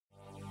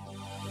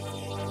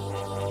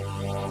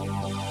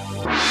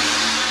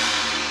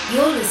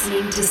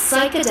listening to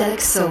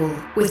Psychedelic Soul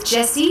with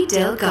Jesse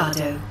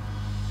Delgado.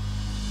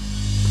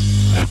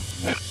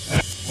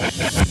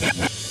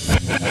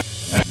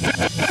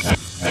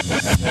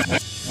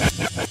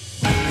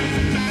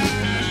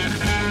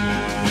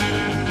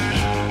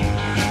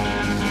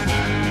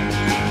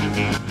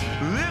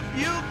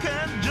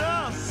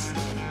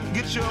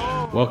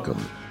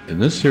 Welcome. In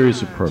this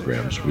series of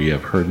programs, we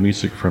have heard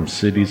music from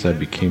cities that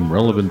became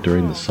relevant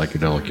during the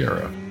psychedelic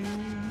era.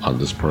 On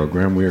this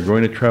program, we are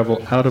going to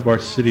travel out of our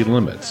city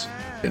limits.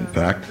 In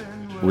fact,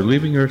 we're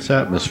leaving Earth's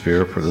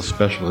atmosphere for the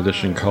special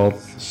edition called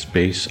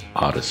Space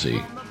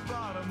Odyssey.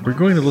 We're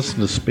going to listen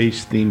to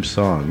space-themed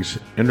songs,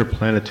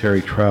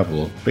 interplanetary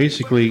travel,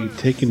 basically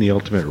taking the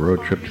ultimate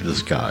road trip to the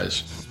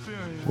skies.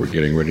 We're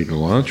getting ready to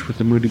launch with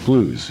the Moody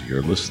Blues.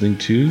 You're listening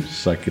to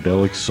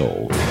Psychedelic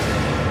Soul.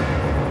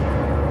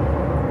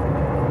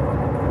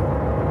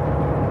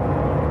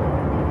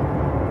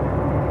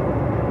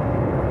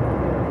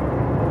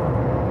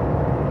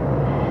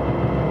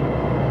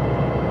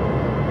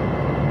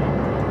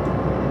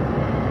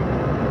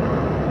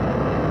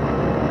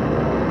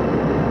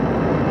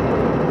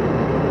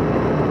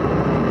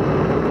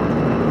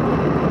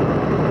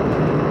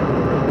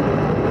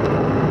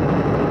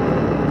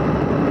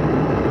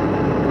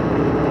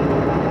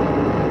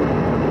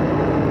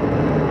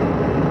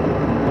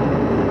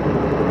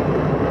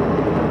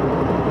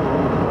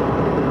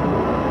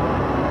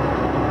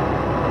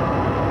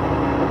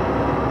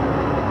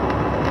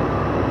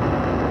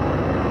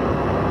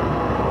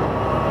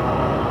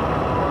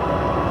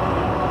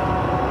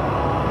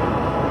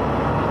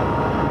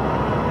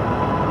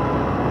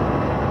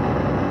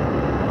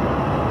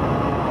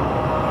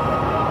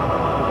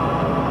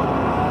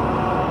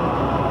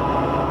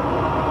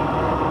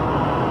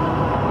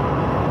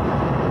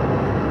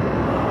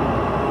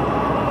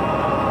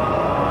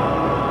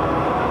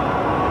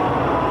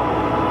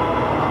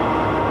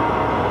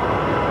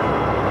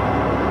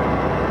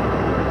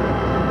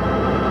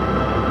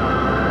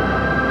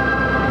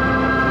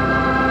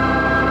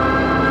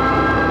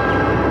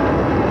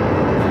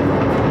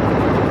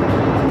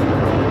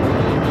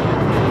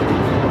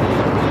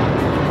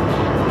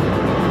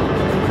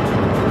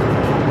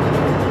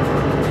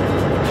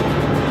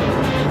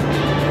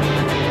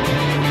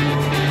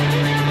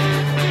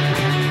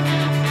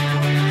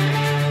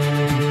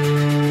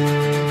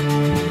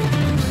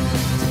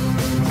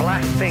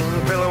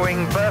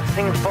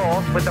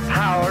 With the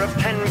power of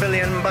 10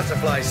 billion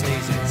butterfly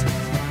sneezes,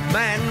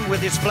 man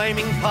with his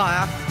flaming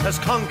pyre has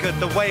conquered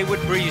the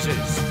wayward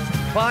breezes,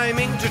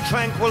 climbing to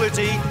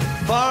tranquility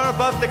far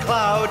above the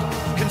cloud,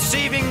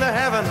 conceiving the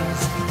heavens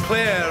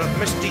clear of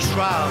misty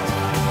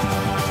shroud.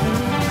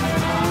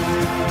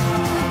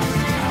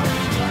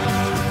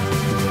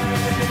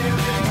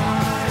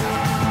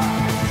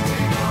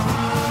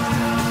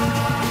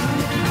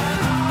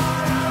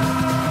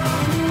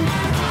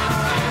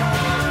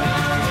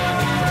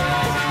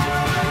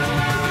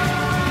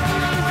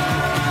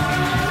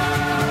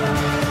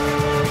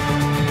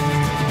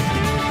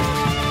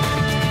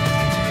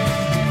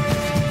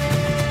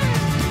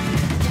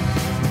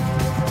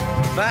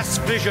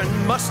 Vast vision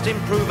must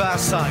improve our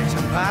sight,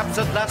 and perhaps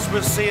at last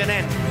we'll see an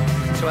end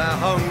to our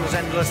home's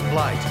endless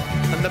blight,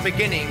 and the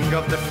beginning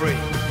of the free.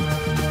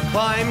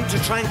 Climb to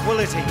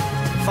tranquility,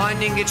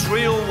 finding its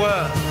real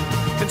worth,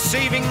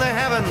 conceiving the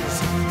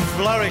heavens,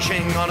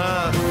 flourishing on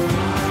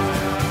earth.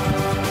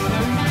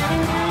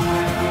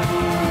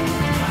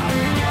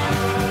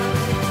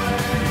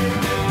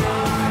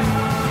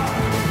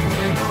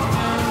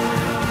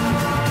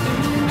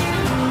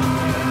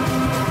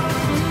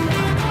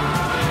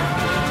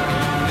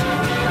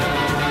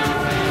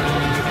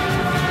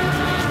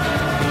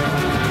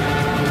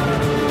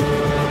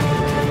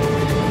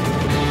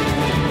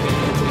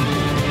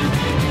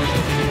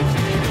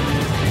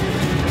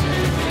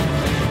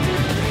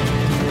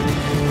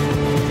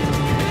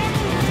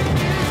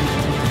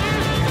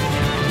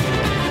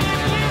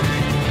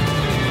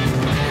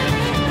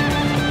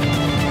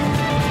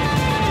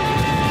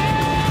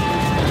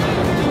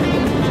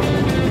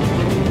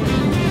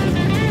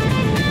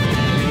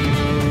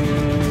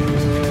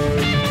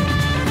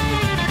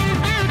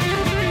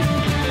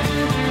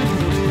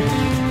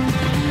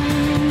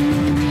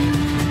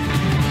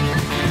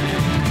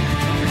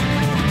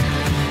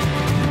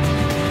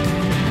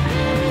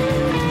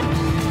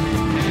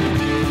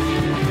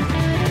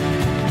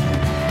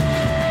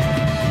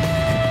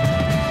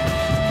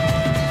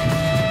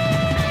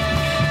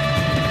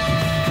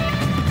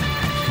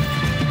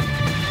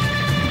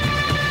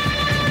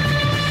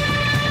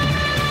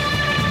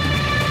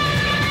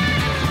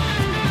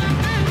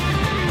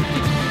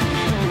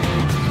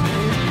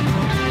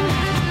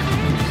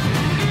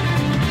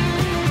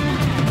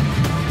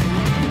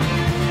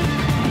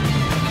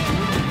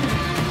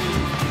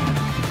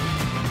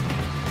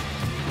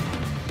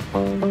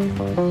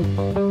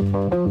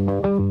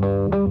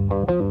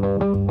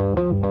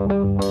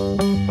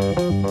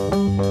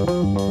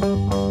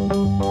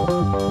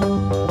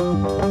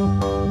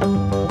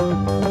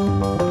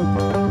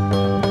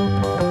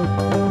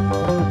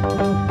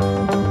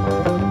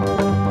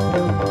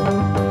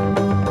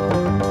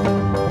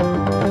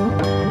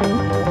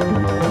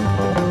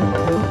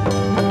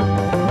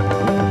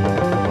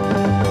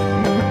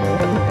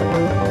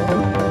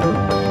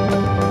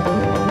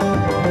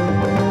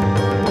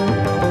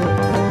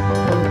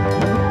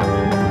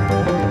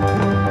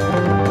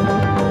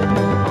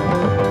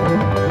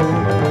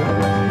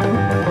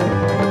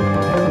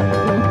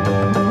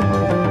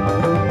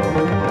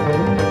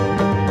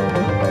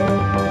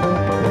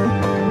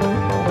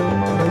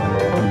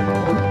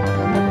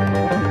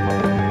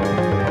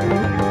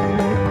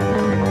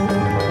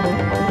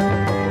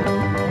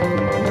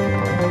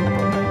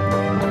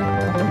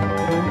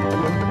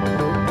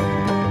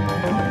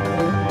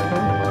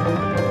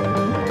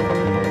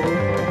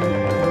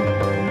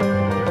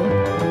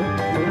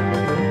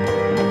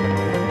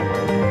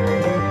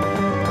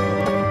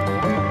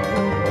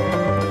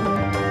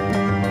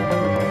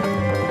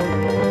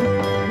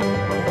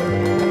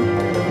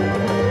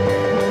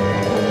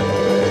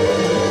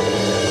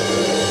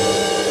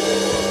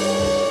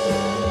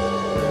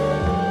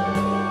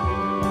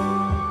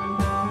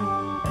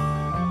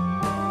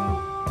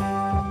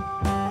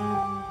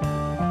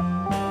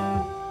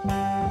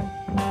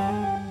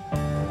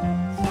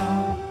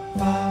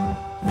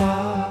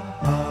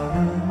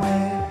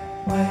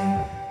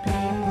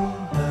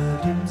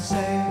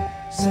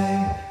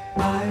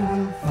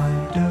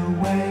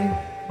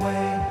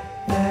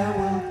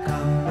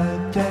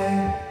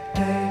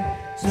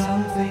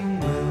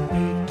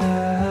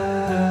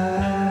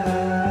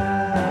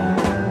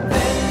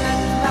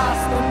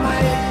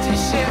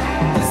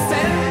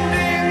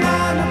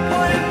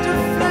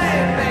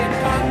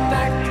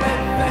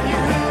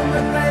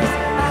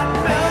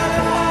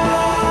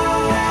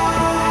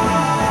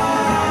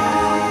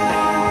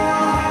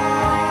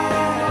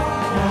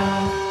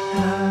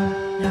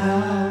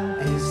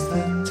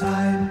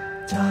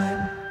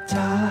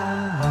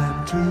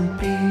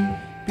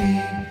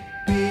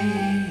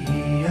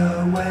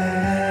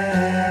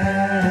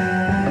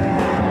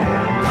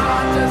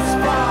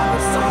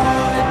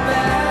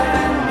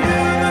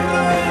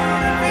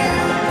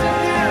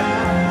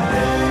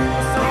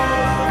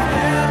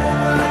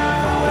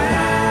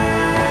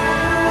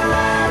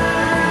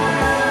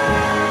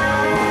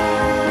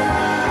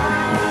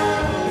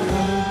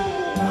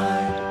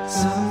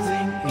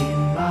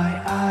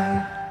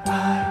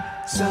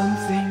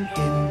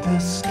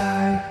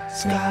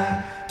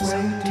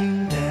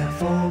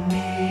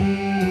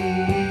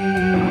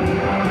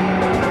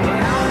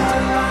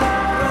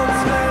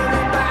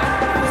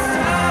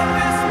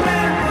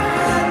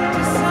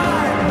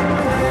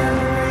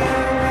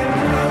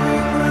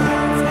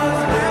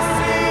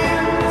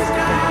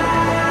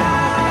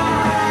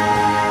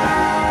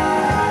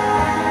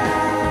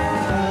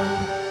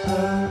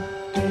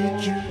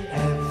 Did you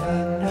ever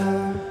know?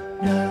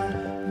 No,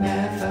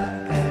 never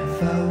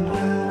ever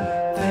will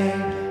they.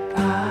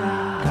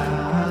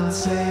 I'll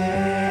say.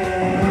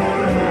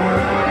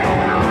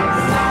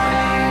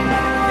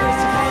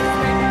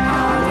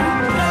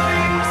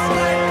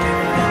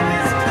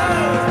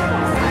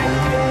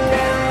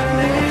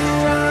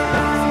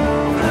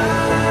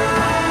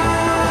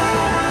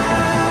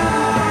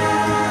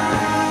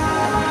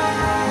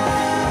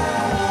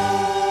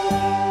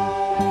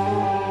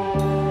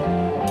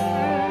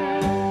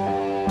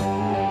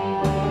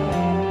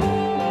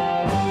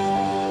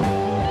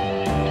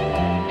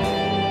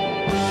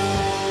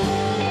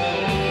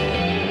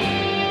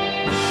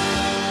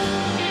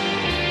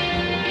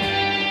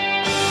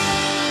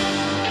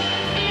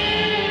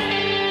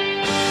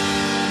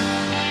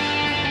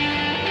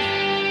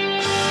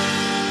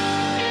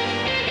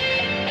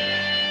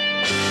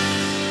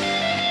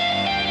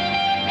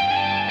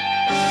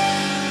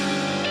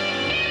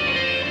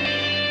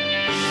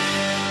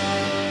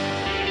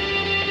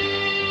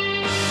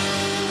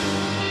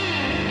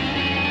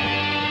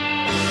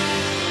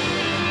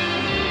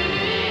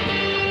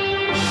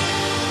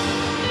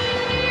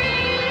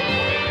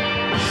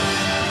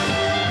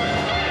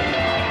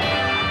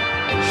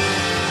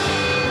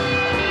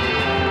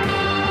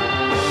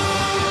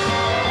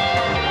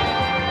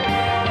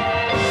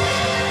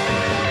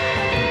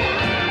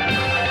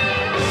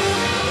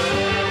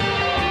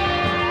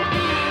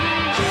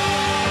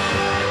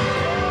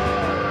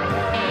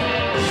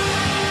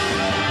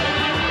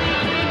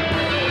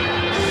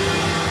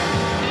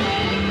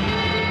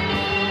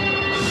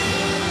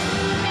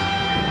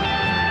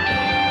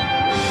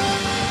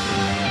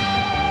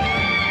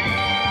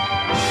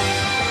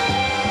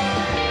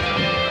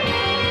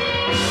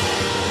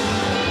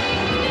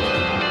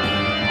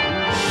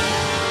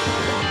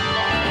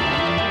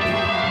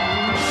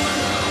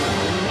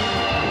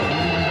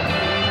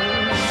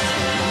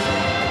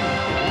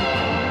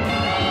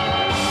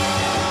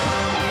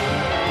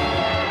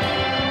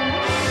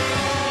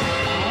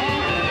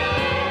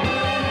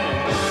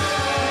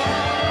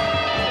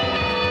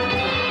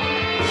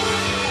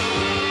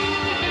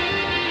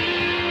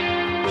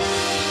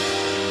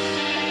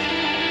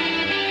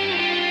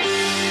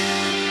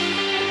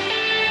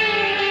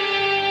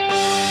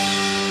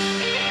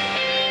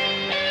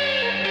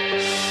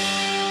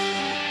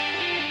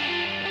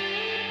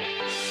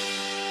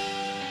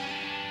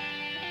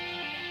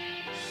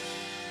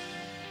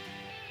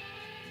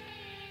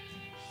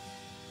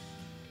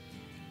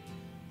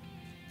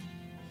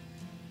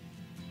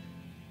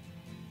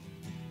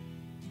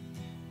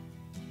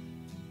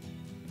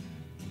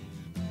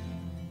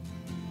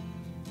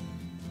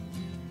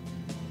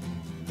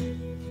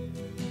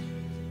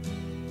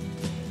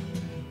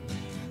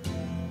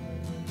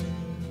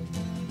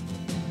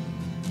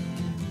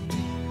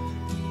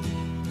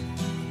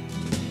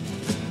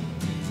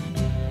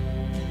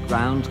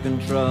 Ground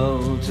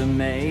control to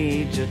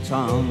Major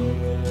Tom.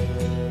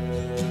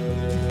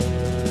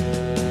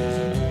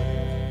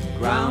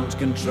 Ground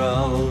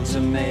control to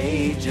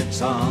Major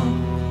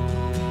Tom.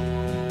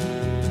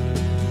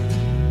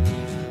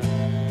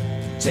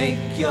 Take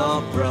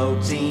your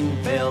protein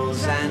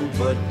pills and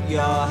put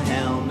your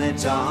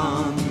helmet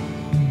on.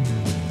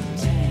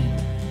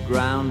 10.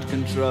 Ground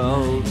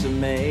control to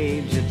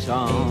Major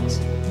Tom. 8,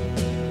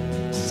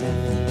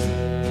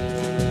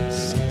 7,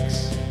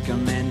 6.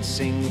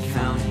 Commencing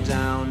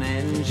countdown,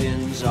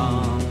 engines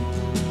on.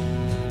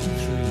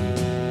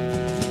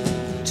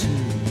 3, 2.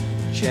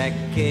 Check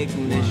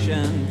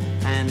ignition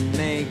and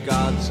may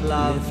God's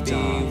love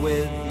be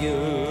with you.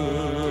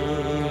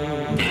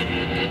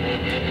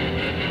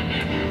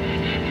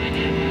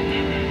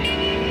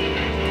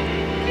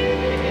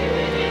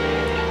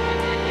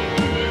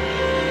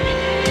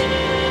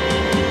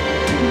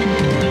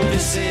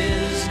 This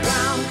is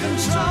ground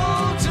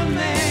control to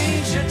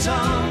Major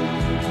Tom.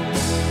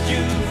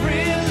 You've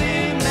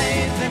really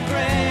made the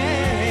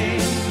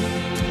grade,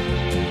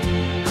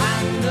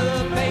 and the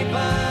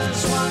papers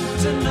want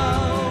to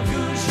know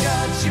whose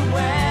shirts you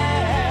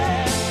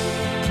wear.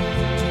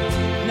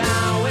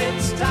 Now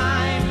it's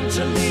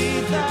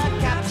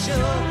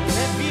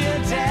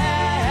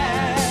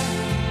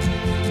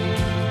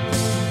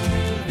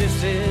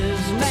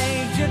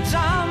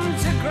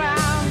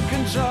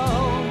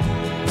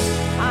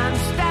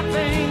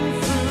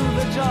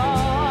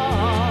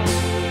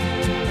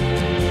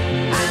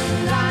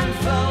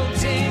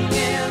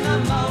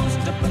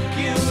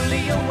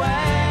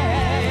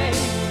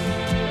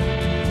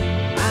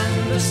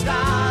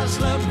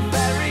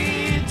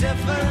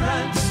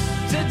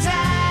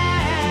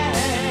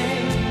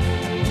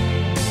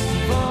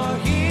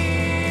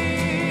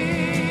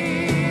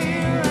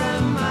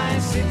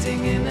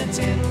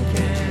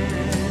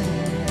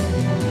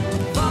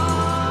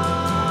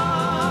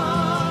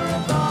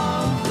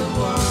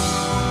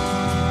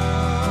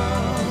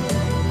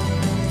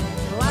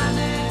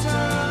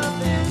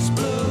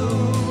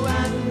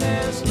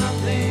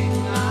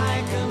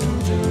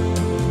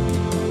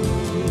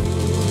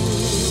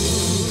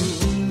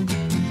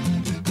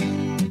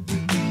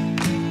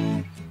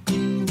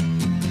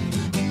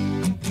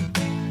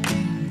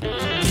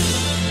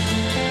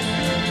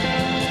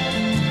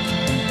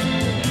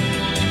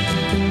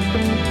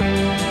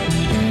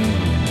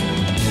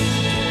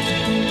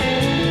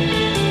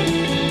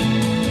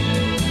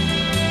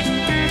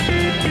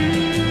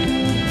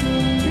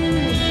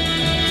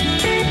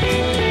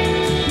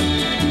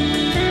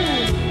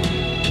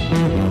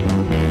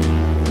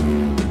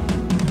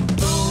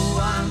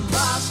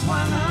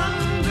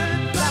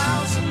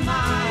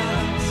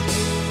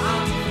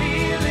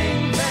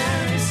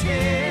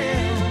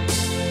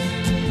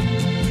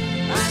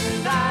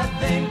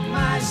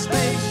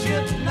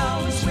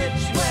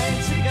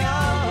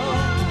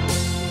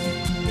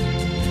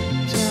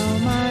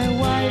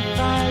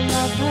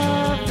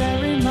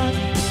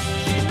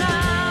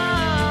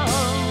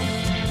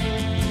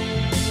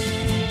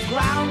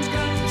ground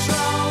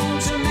control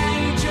to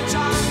Major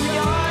Tom.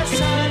 Your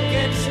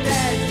circuit's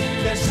dead.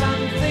 There's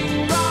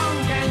something wrong.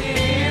 Can you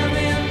hear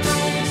me,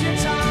 Major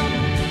Tom?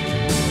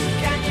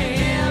 Can you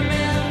hear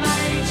me,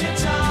 Major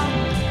Tom?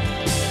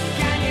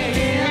 Can you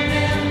hear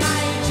me,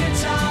 Major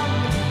Tom?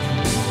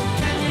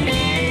 Can you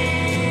hear?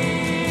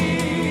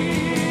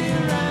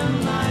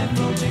 Am I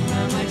floating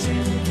on my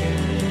tin can?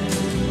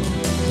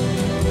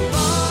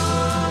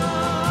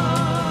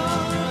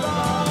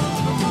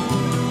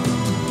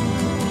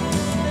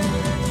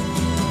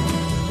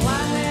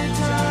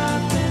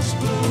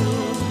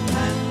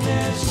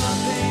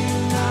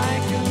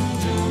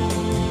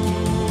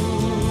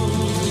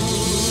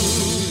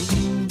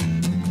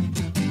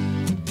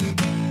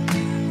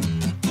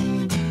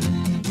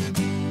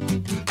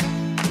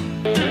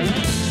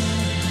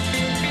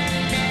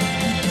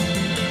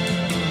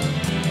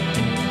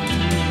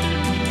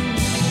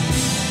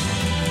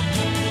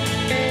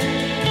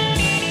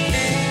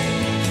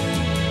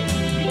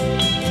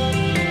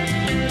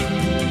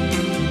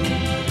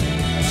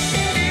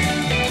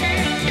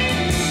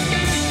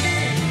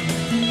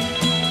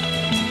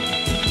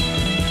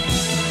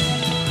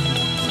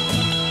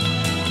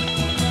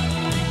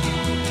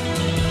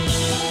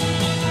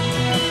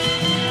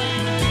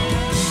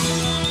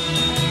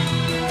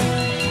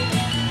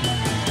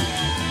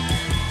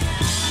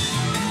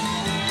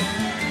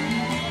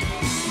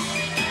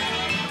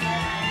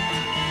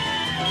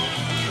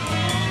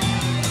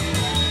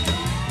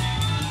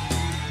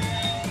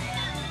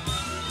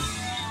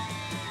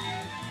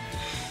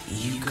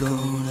 You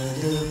gonna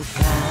look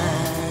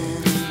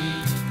fine.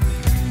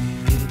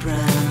 You're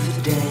prime for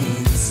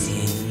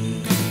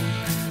dancing.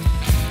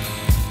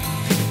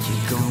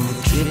 You're gonna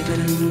trip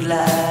and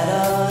glide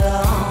out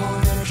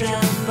on a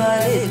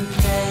trampoline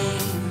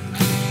plane.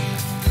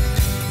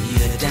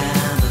 Your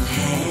diamond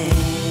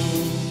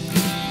hands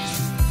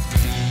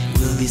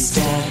will be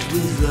stacked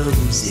with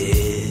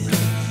roses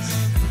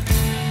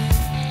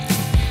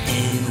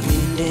and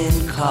wind and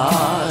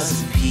cars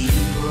and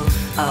people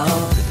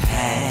of the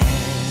past.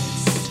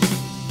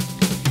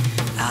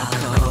 I'll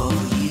call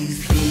you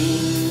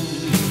thin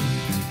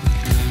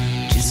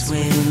just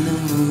when the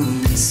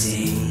moon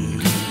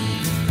sings,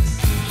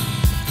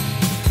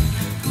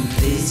 and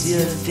place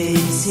your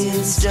face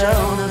in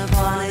stone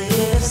upon a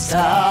hill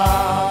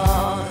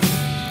star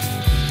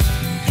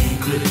and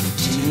grip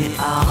in the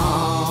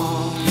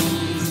arms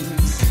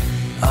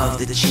of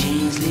the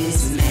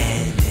changeless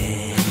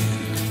madman.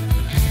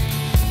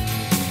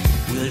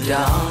 We'll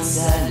dance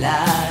our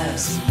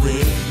lives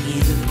away in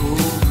the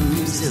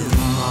ballrooms of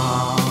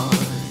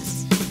Mars.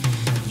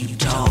 You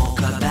talk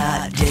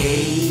about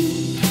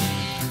day,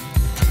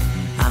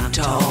 I'm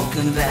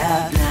talking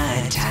about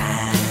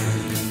nighttime,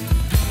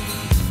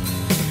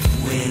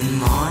 when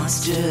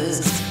monsters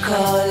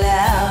call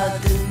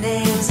out the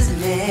names of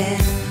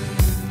men.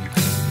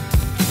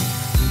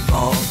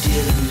 Bob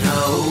Dylan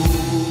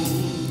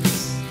knows,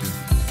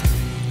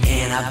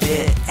 and I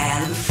bet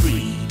Alan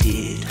Freed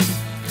did.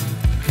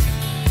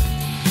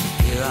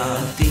 There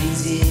are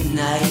things in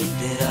night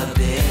that are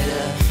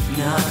better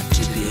not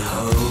to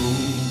behold.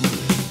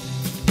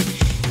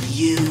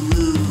 You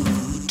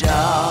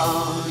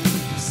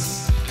dance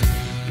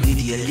with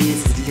your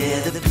lizard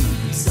leather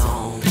boots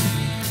on,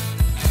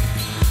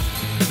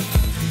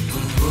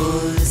 and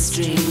pull the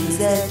strings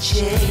that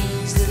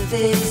change the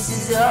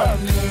faces of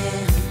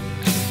men.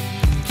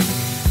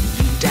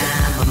 You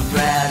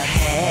diamond-browed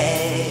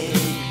hag,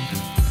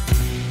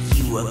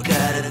 you a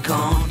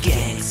gutter-gone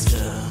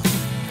gangster.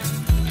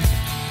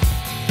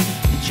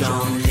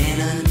 John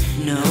Lennon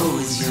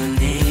knows your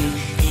name,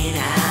 and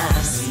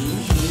I've seen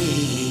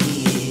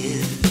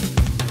his.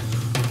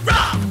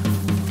 Rock!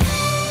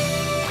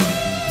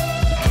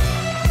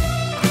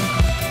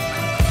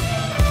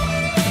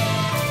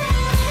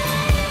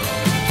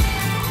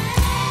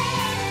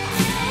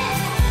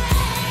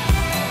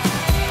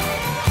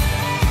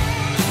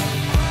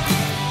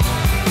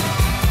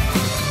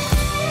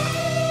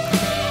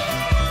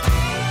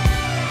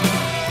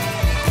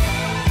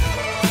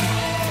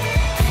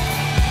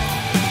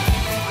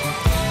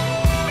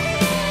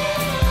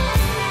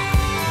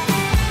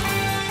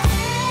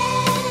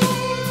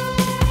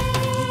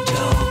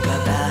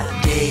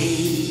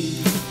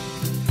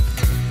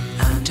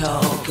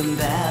 Talking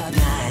about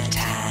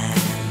nighttime,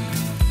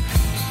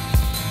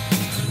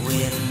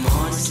 when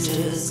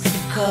monsters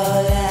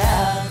call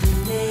out the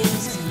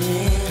names of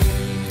men.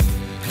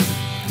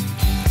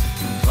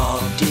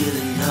 Bob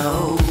Dylan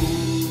knows,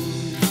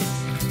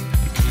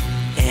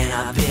 and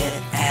I bet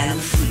Alan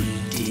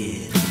Freed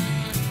did.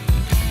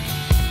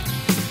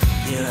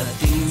 There are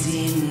things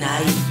in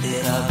night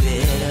that are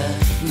better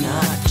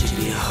not to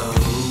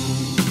behold.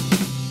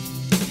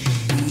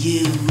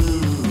 You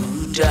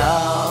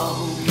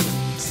dog,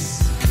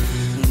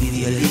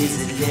 your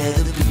lizard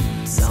leather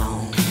boots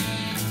on,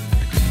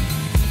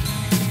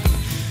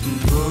 and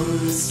pull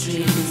the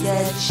strings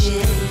that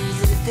change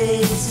the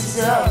faces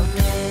of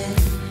men.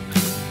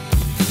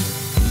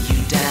 You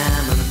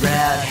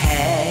diamond-browed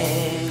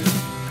hag,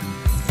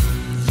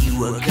 you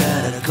a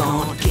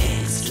gutter-gone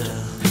gangster.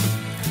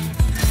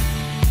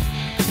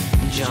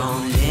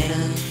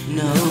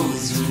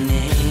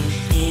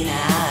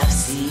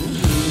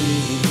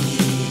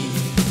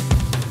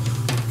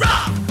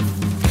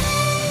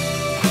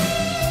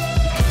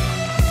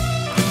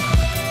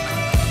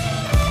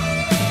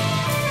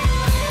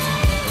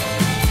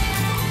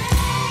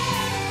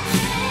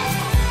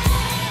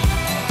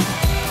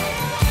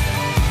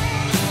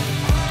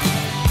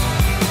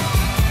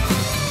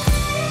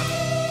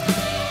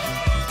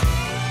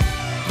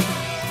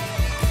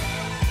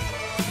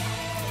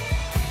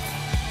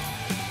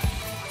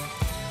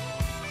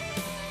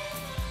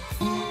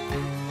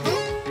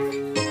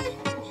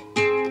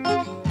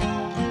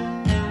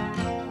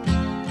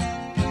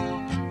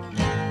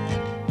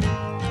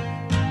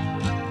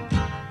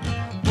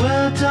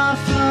 words are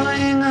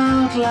flowing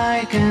out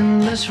like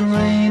endless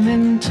rain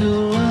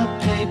into a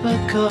paper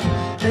cup.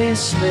 They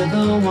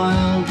slither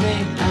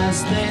wildly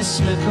as they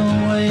slip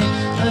away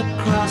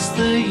across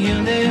the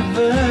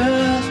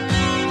universe.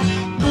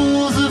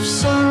 Pools of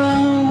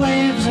sorrow,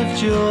 waves of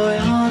joy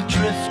are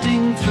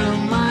drifting through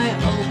my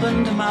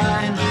opened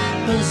mind,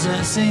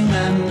 possessing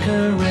and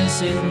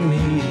caressing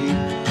me.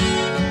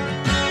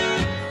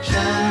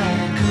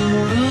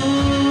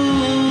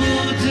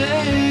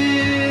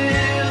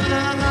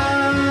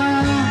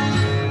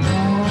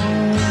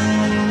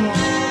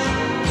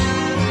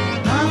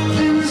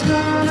 Nothing's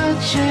gonna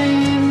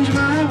change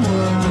my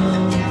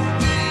world.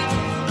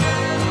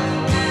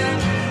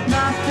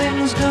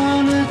 Nothing's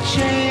gonna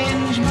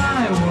change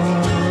my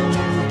world.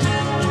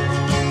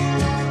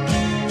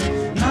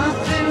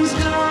 Nothing's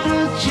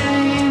gonna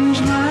change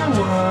my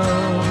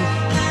world.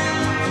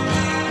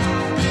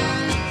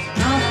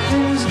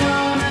 Nothing's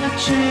gonna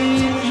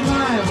change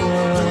my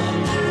world.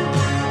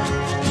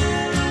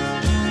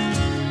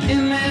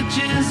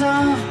 Images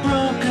of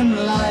broken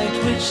light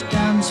which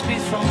dance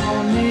before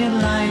me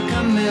like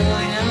a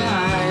million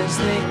eyes.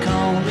 They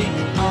call me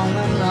on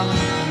and on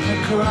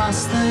across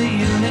the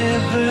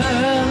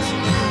universe.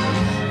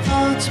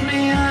 Thoughts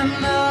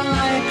meander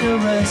like a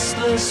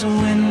restless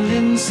wind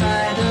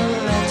inside a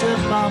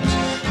letterbox.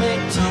 They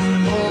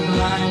tumble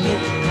blindly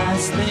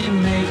as they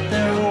make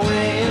their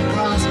way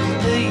across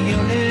the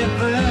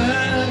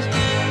universe.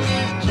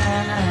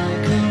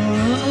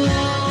 Jackaroo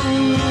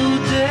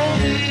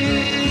Dave.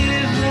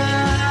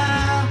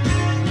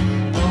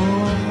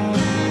 Oh,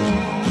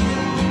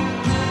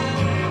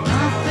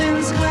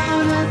 nothing's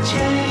gonna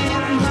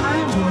change my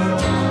world.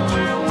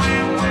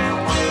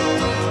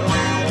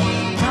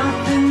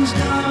 Nothing's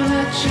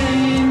gonna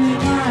change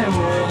my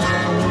world.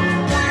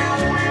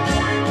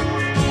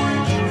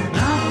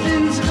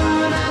 Nothing's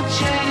gonna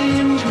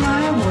change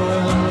my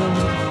world.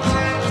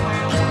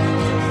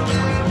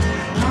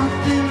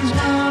 Nothing's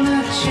gonna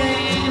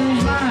change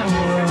my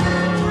world.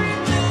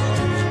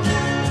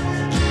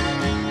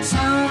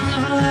 Sounds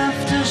of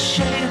laughter,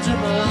 shades of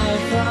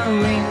life are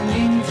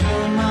ringing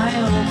through my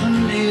open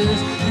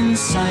ears,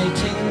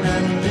 inciting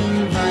and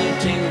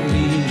inviting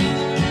me.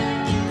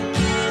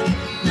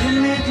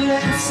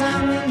 Limitless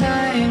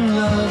undying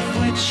love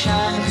which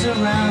shines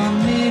around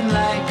me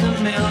like a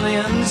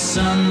million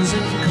suns.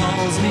 It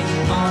calls me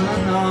on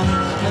and on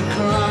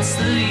across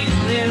the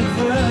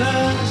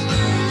universe.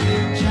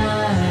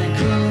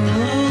 Jackaroo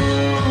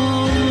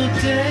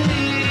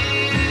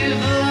Dave.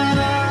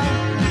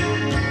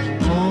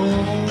 Oh,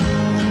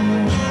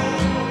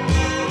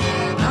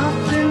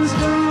 nothing's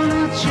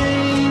gonna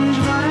change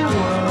my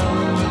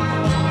world.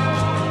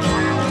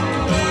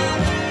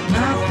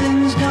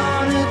 Nothing's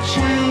gonna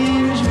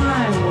change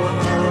my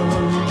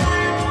world.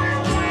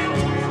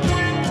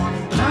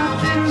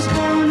 Nothing's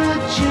gonna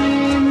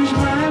change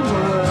my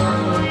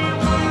world.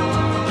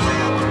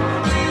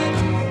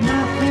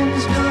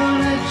 Nothing's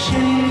gonna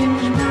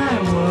change my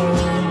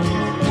world.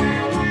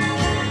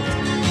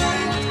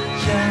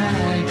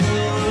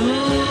 Jackaroo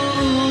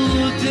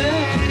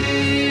Dave.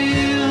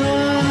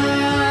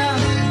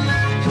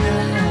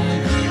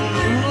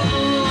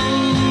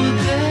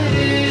 Jackaroo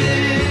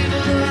Dave.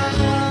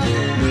 Jackaroo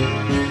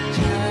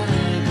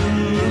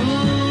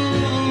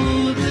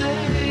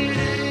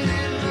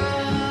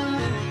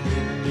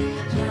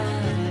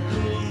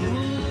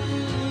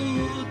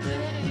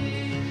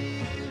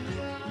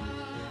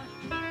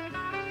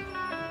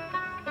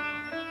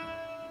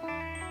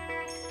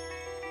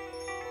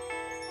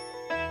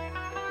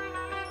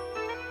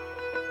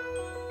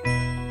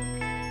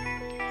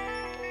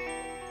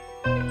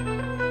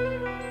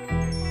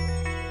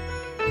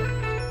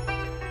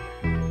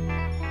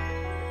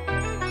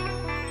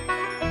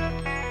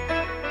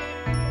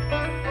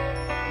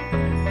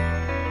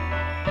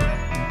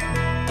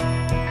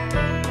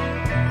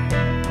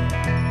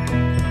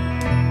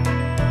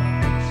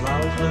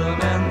Flowers bloom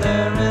and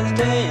there is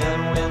day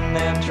and wind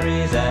and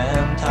trees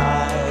and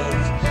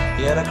tides.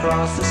 Yet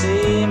across the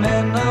sea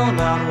men know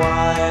not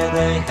why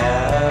they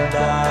have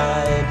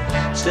died.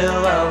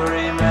 Still love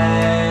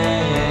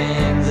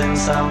remains in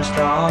some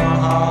strong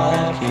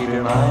heart. Keep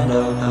your mind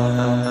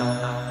open.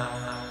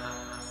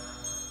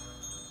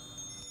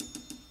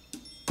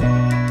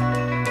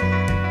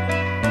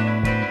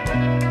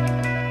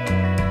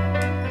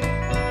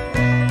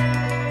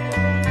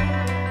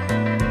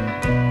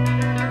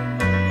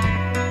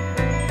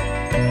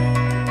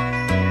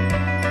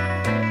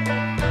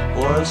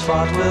 Wars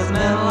fought with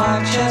men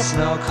like chess,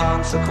 no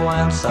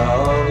consequence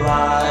of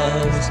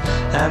lives.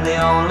 And the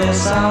only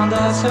sound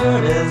that's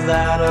heard is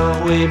that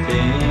of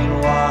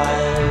weeping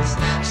wives.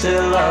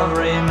 Still love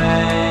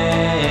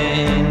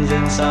remains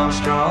in some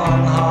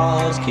strong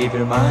hearts. Keep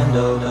your mind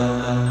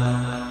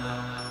open.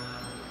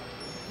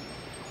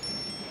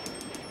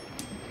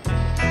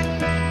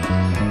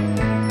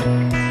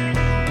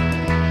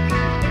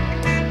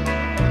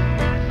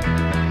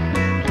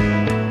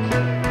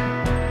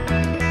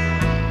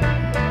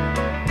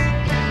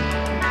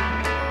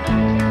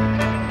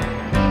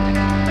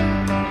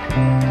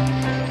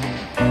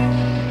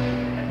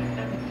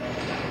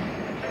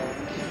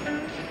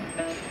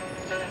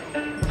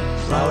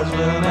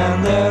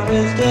 swordswomen. There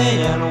is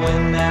day and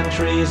wind and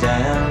trees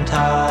and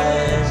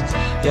tides.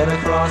 Yet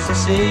across the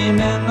sea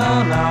men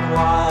know not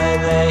why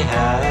they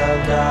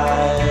have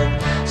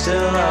died.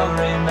 Still love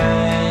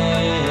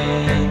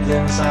remains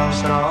in some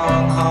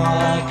strong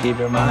heart. Keep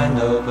your mind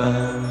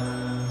open.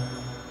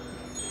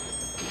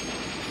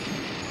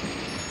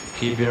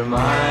 Keep your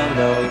mind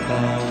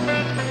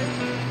open.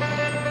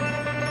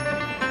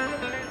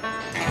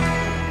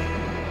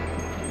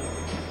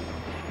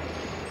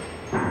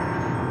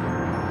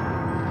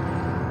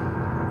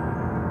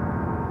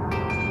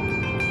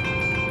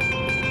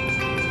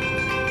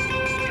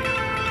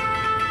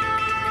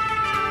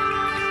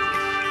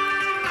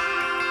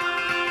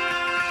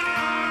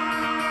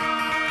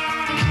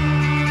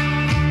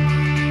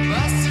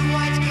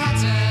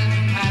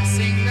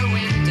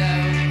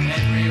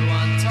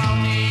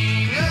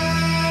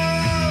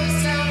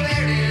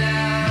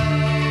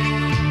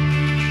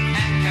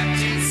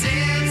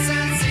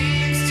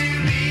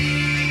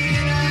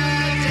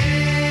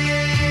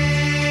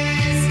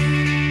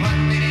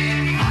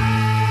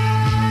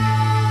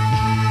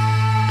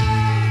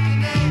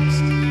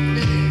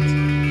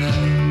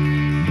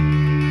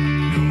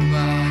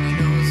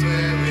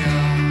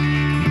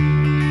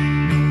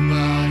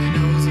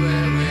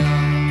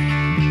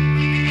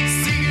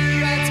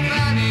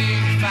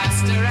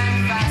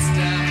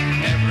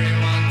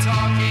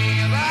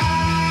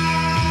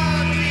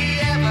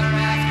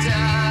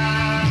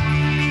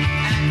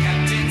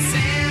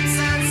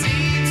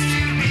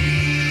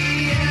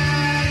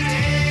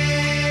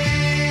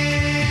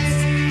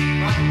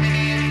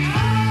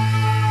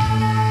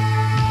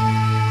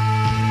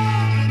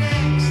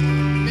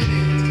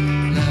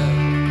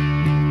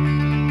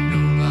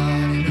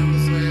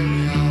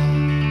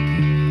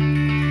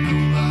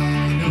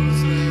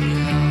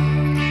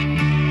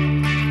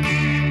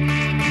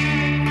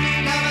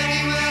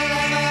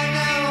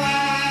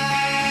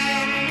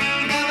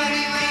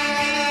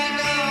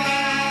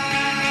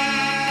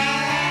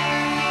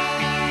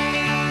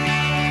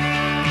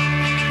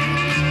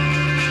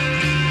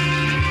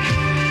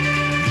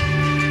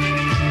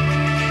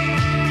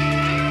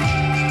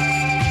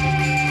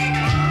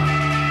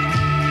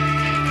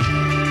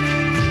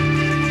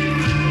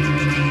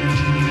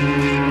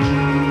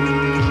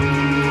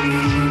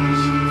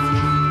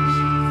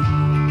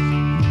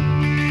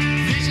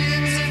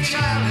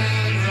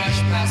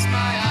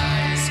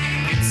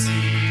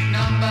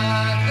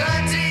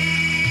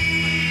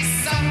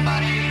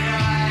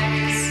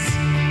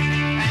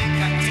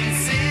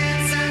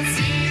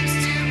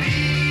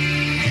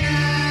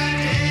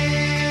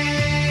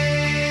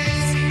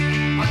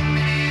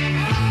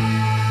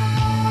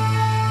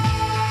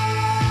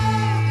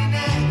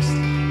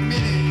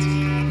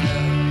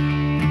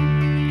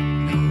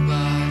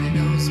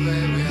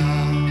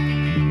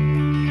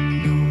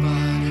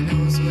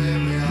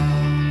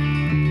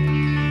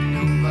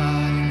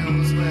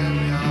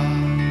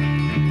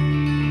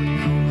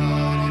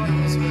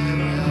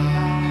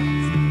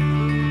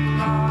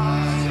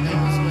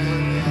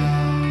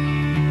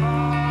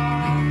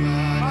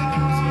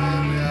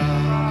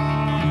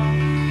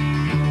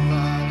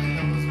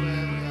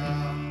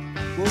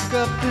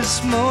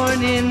 This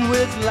morning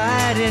with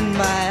light in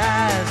my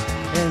eyes,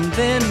 and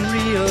then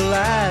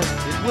realized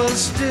it was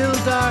still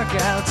dark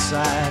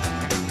outside.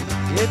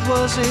 It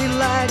was a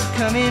light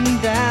coming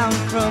down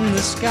from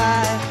the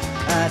sky.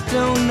 I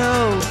don't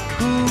know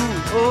who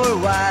or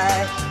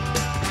why.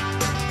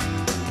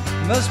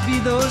 Must be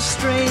those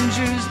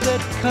strangers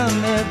that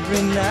come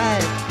every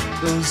night.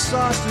 Those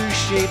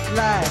saucer-shaped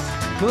lights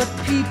put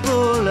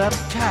people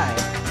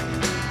uptight.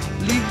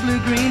 Leave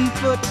blue-green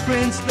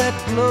footprints that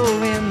glow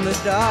in the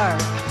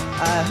dark.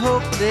 I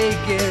hope they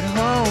get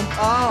home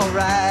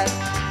alright.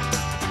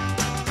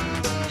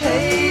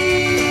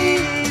 Hey,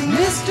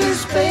 Mr.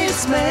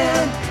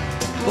 Spaceman,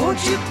 won't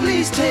you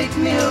please take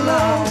me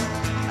along?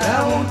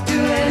 I won't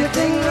do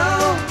anything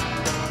wrong.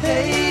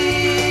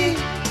 Hey,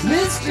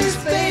 Mr.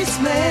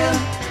 Spaceman,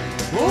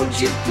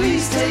 won't you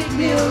please take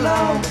me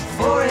along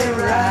for a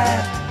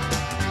ride?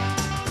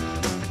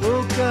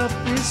 Woke up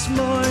this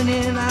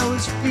morning, I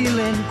was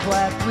feeling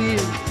quite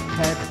weird.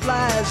 Had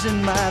flies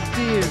in my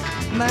beard,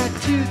 my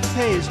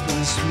toothpaste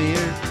was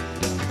smeared.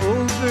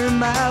 Over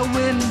my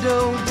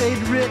window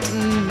they'd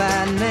written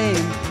my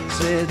name.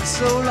 Said,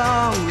 so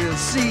long, we'll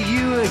see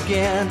you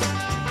again.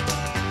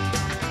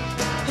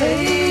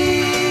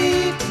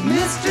 Hey,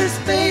 Mr.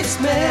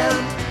 Spaceman,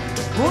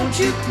 won't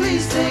you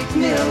please take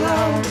me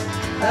along?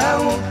 I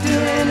won't do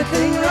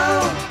anything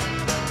wrong.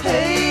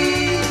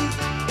 Hey,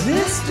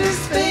 Mr.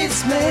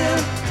 Spaceman,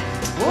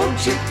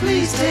 won't you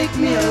please take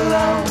me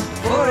along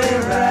for a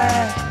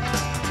ride?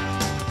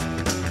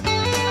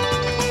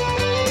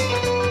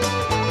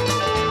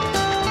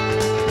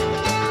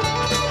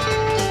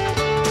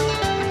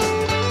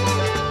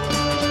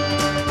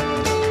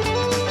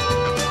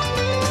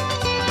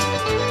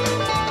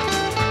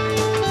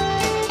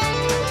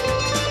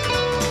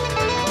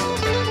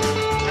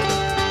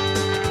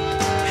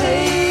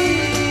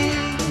 Hey,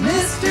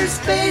 Mr.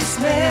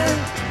 Spaceman,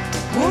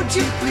 won't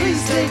you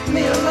please take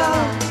me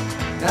along?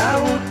 I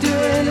won't do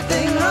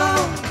anything wrong.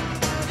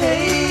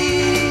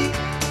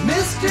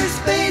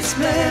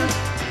 Spaceman,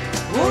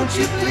 won't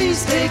you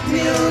please take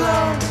me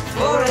along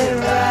for a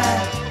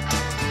ride?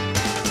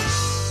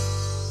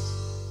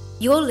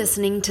 You're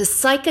listening to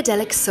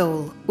Psychedelic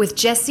Soul with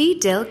Jesse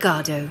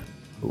Delgado.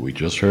 We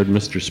just heard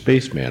Mr.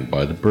 Spaceman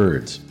by the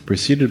Byrds,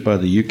 preceded by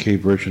the UK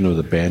version of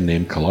the band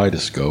name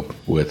Kaleidoscope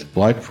with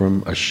Flight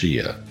from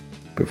Ashia.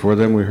 Before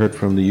then, we heard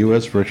from the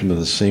US version of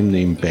the same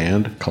name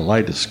band,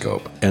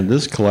 Kaleidoscope, and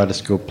this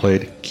Kaleidoscope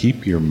played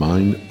Keep Your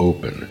Mind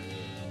Open.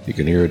 You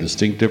can hear a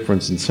distinct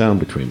difference in sound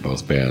between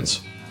both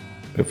bands.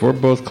 Before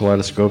both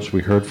Kaleidoscopes,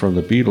 we heard from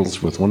the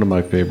Beatles with one of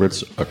my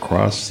favorites,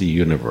 Across the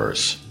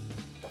Universe.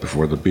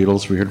 Before the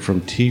Beatles, we heard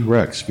from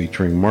T-Rex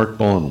featuring Mark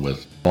Bolan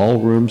with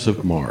Ballrooms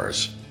of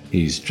Mars.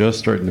 He's just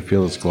starting to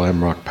feel his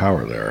glam rock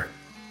power there.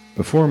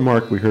 Before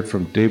Mark, we heard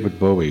from David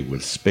Bowie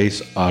with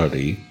Space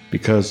Oddity,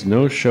 because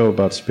no show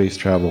about space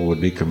travel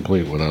would be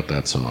complete without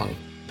that song.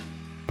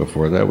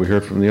 Before that, we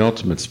heard from the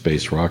Ultimate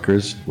Space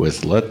Rockers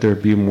with Let There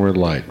Be More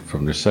Light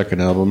from their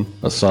second album,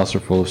 A Saucer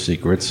Full of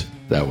Secrets.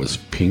 That was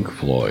Pink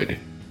Floyd.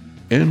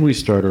 And we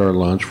started our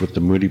launch with the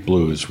Moody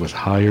Blues with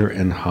Higher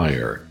and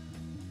Higher.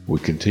 We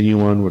continue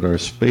on with our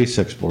space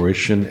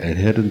exploration and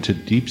head into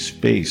deep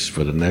space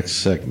for the next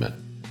segment.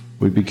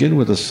 We begin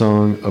with a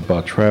song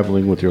about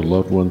traveling with your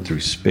loved one through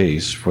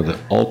space for the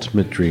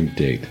ultimate dream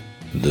date.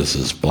 This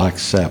is Black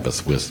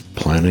Sabbath with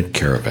Planet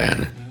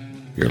Caravan.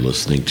 You're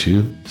listening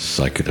to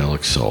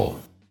Psychedelic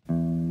Soul.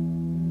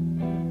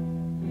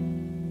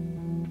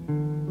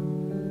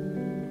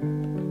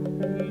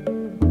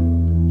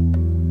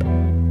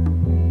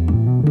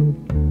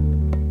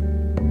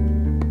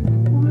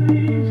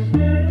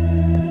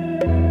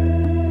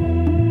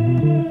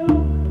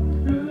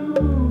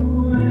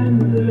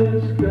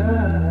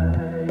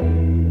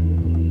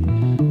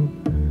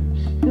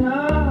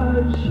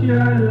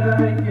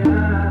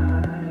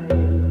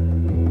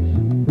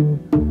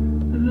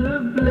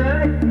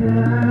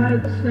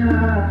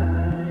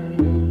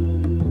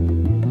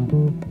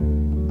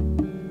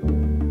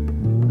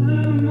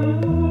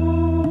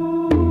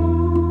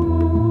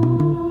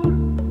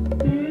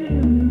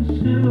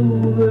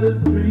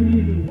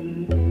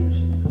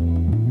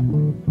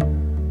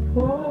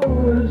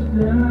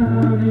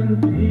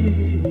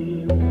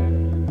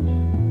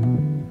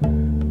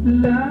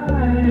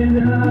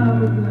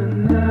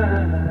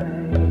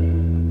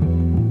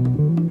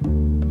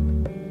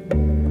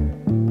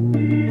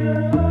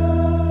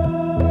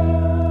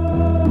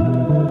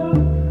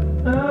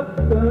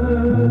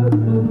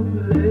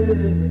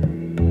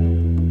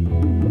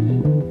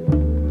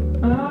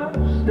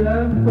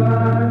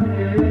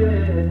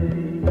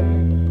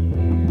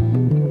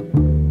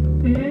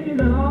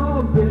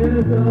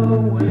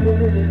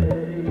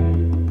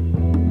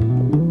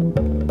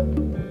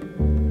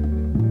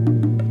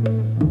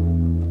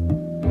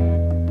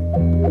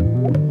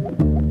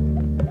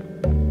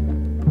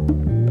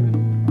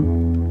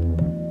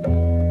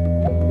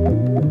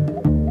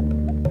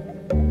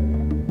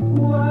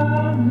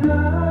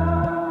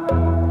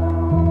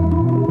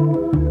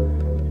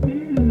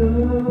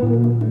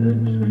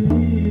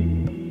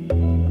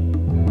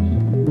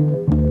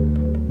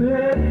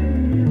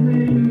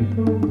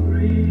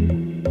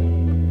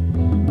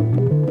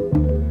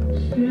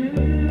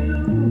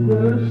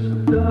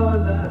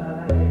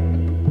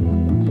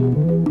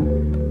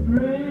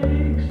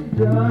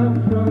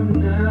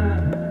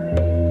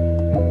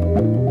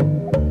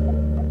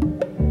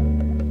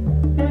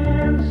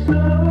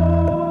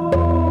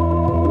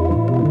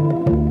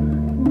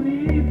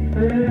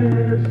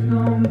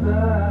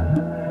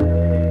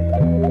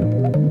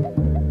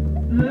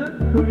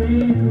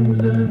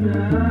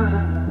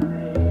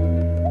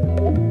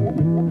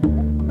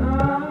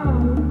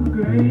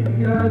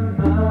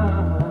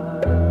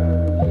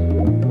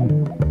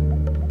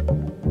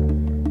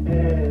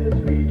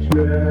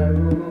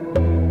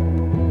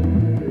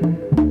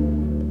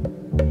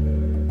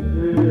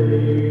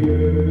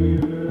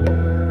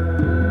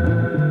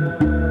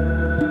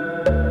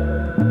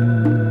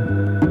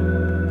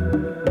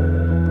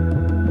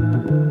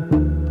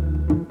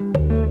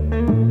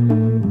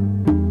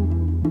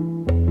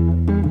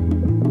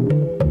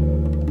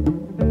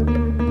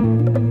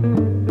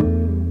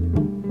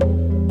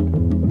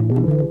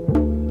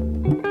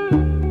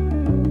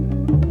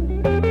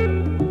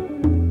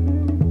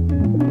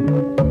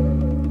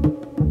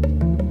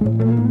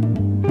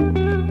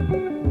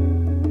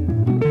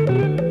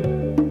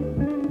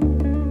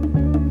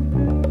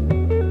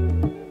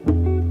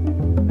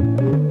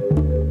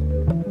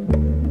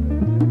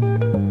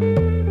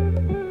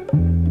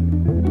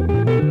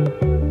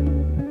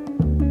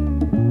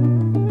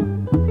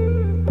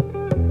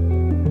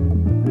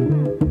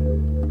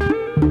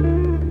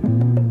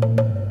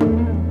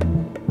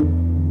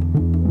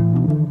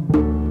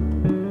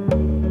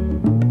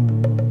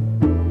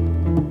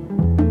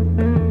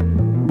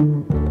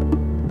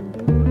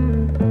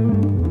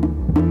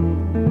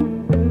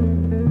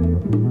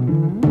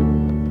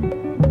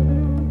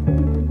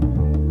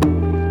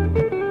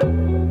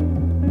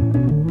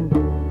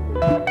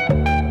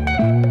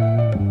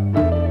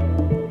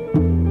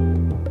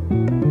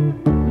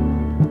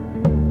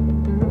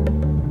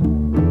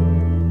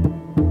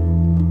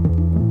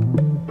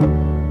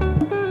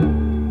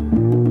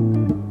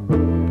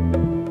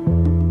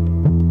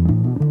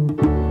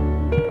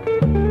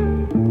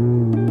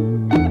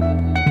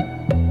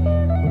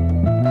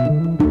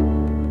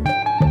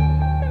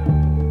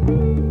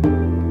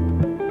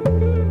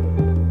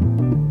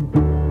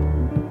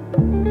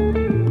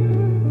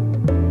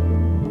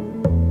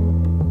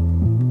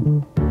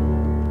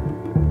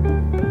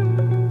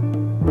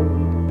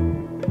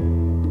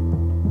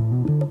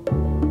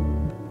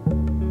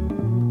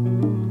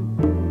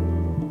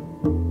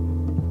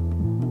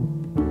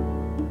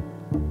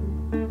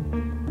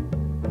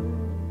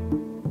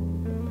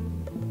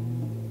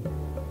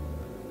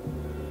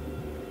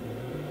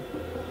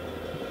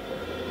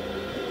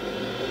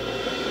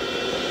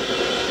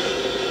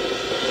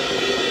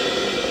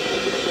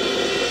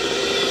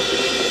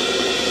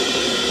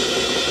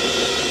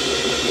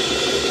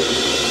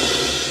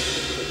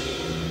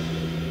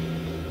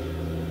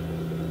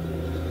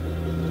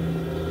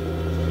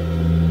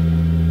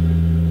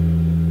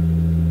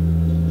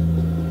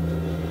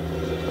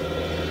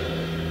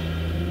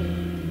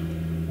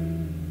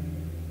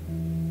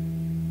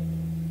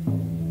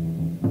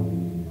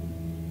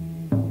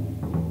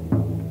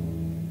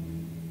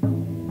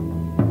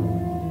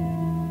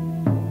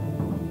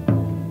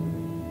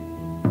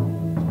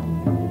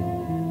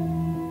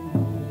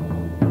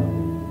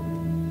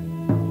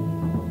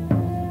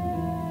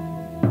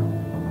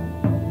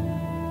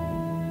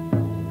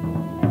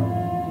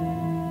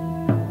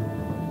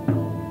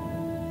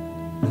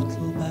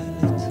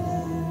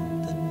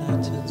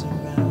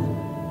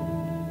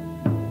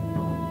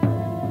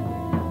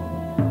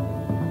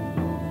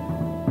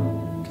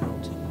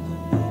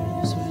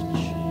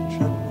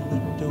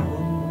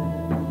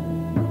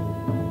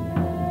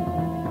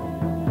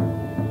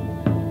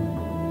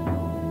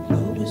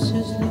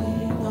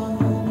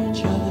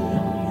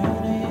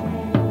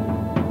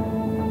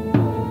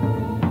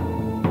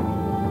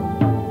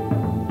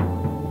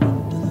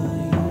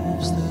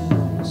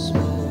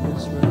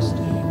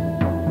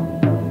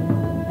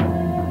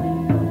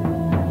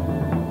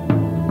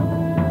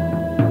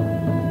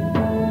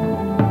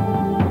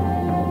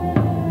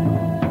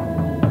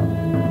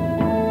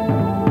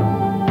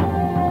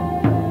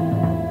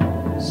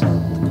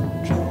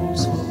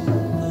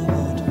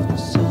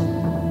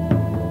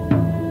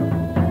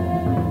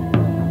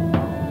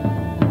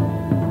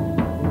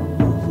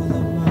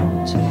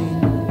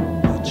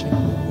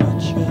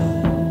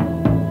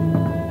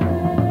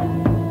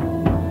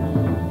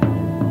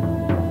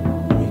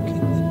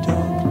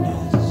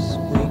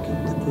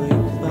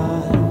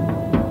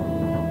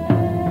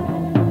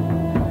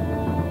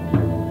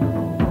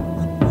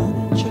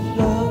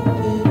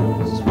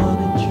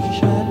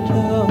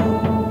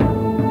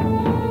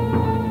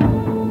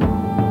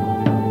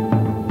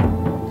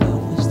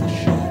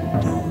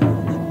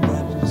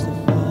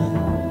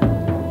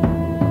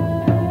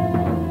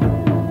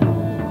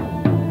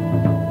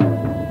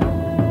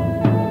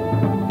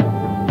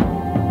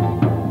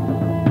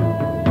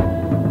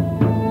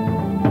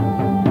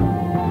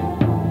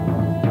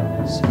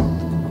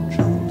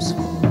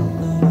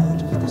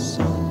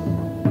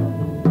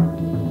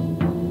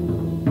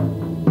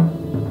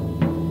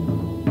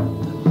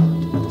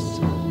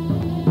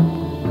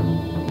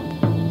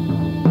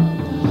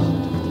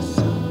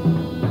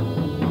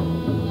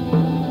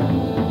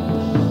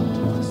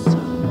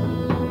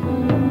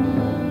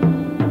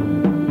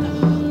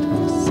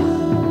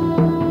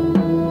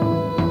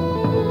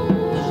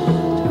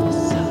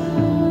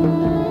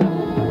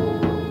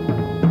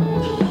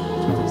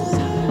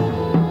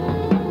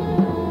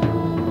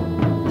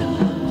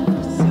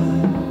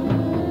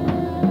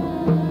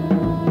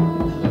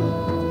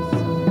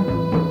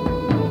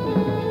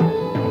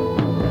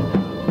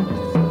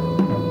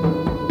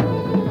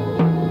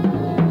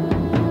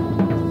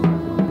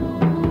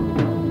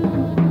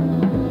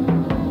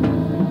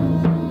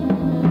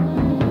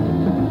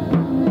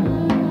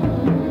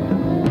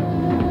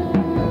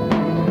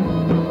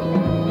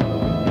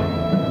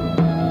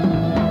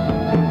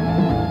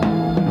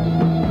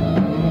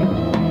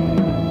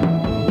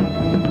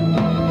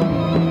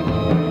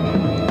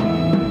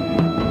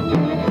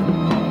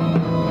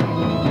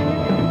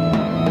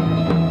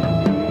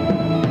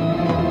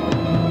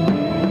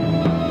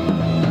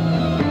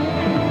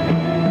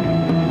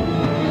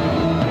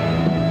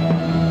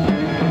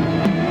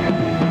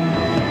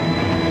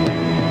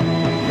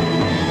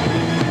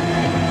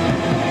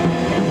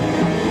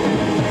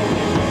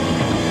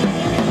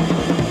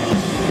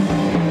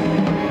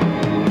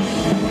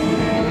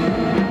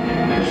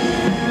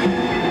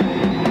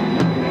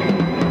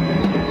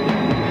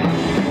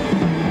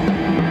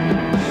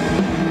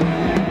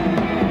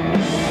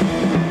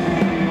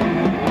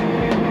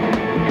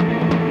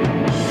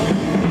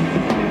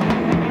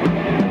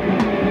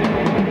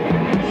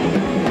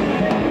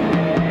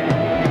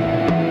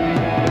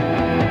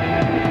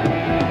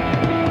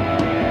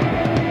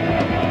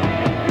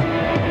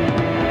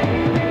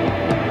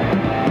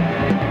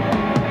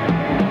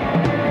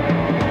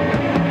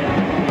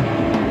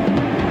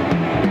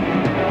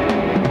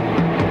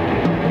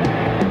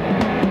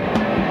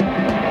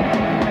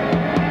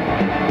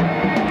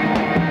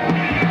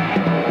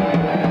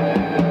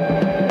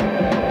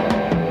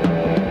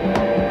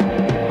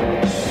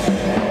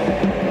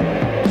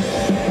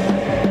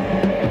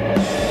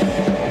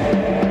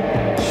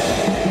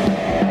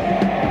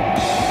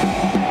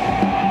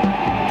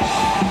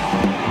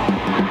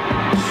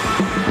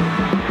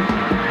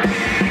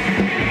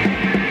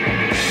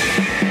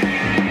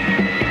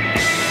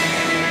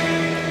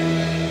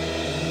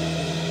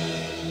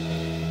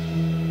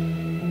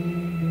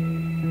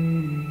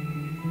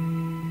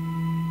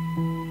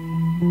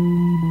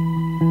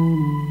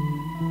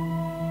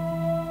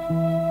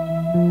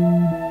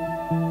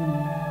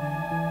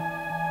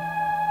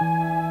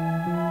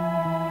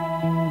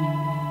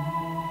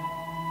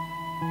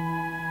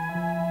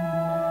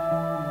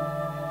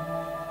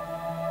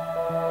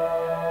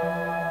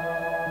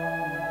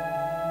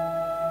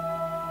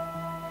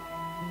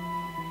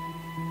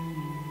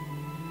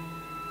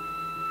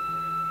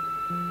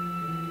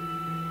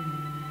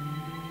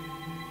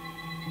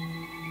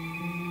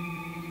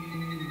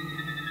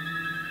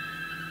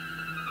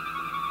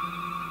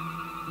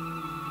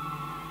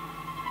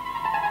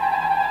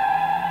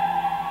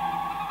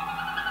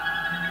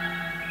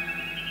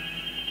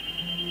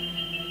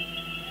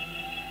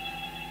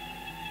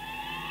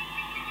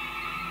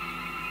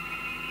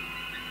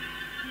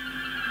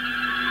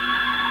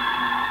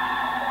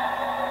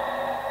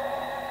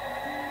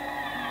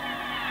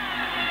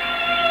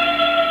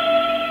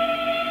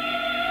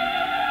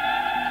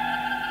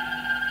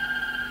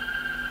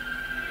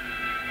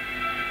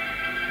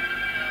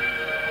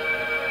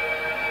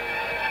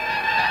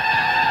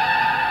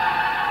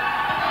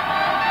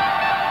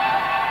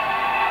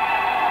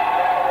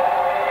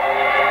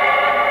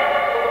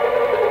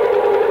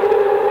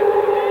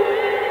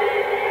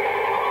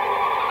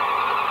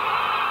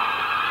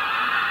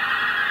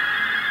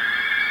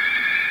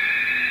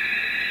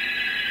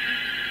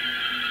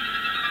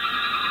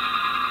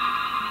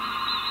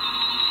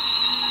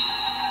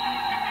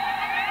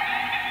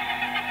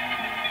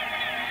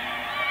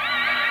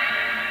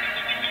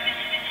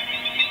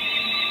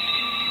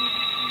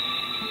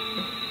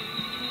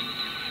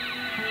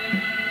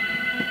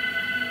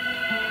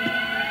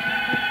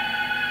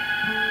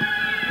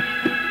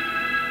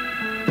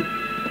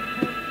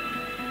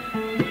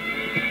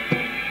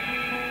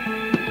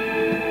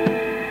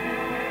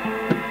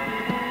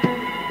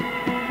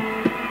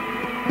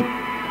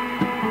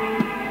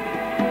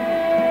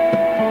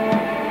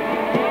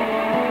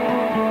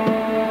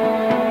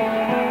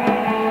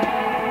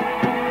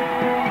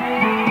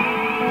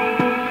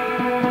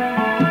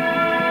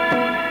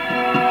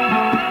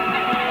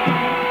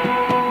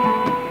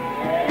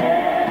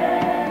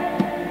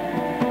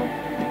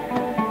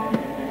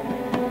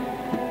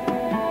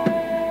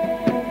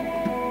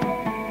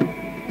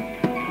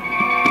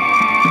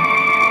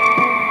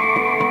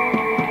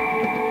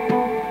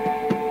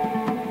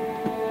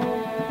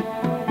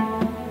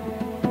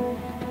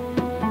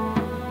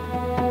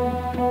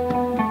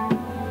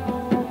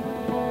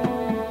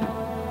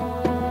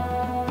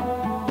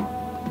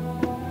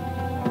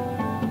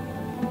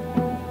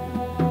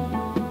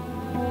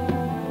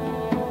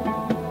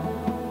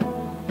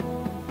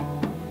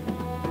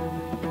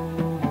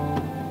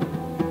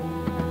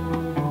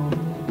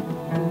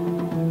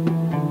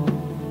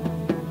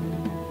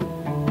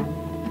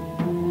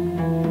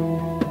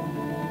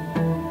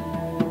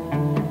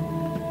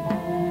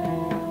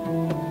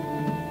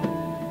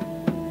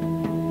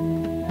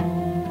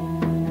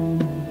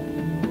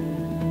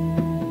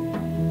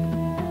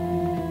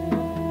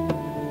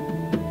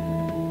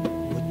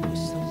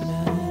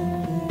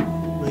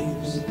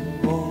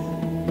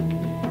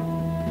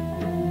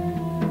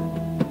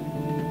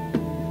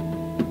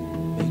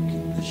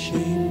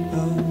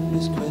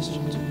 this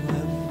question to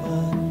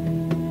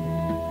everyone.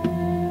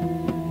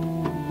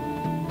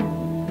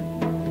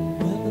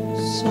 When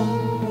the sun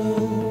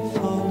will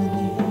fall in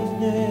the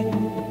evening,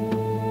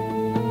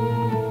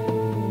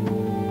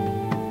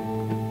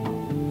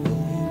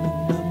 will you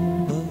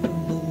remember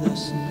the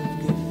lesson of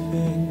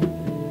giving?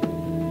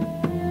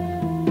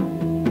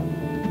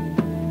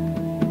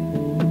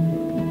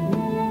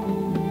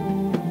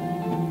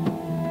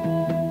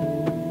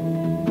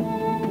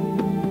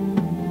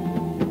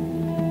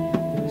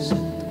 Set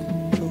the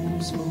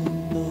controls for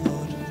the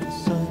heart of the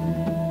sun.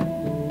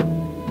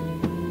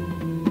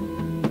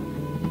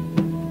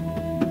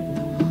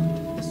 The heart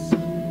of the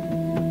sun.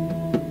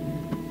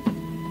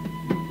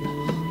 The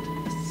heart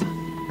of the sun.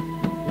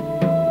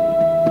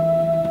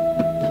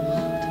 The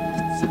heart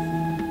of the sun. The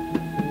heart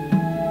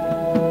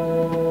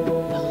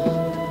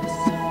of the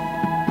sun.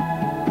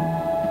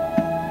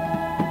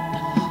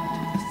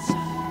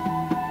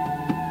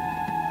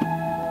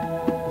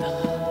 The heart of the sun. The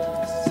heart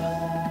of the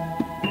sun.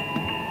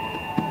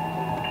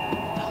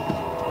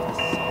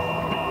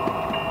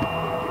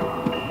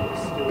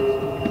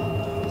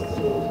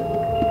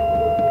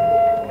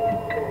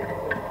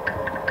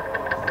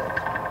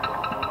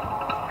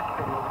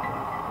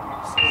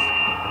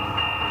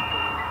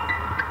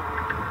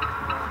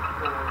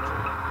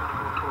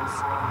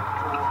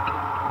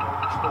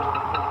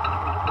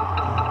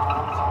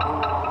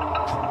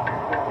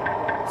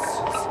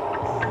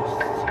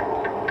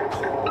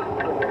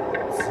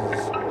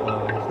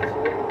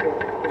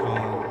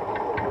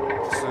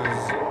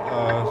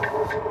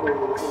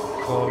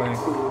 Calling.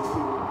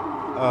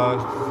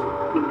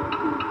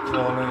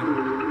 Calling.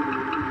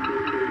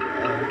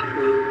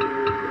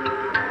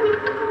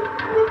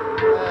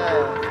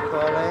 Earth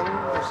calling.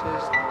 This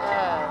is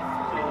Earth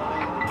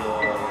calling.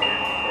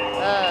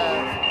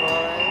 Earth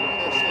calling.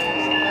 This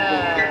is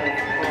Earth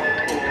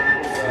calling.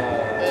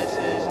 This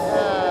is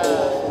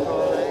Earth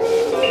calling.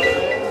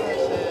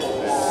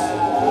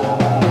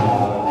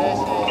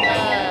 This is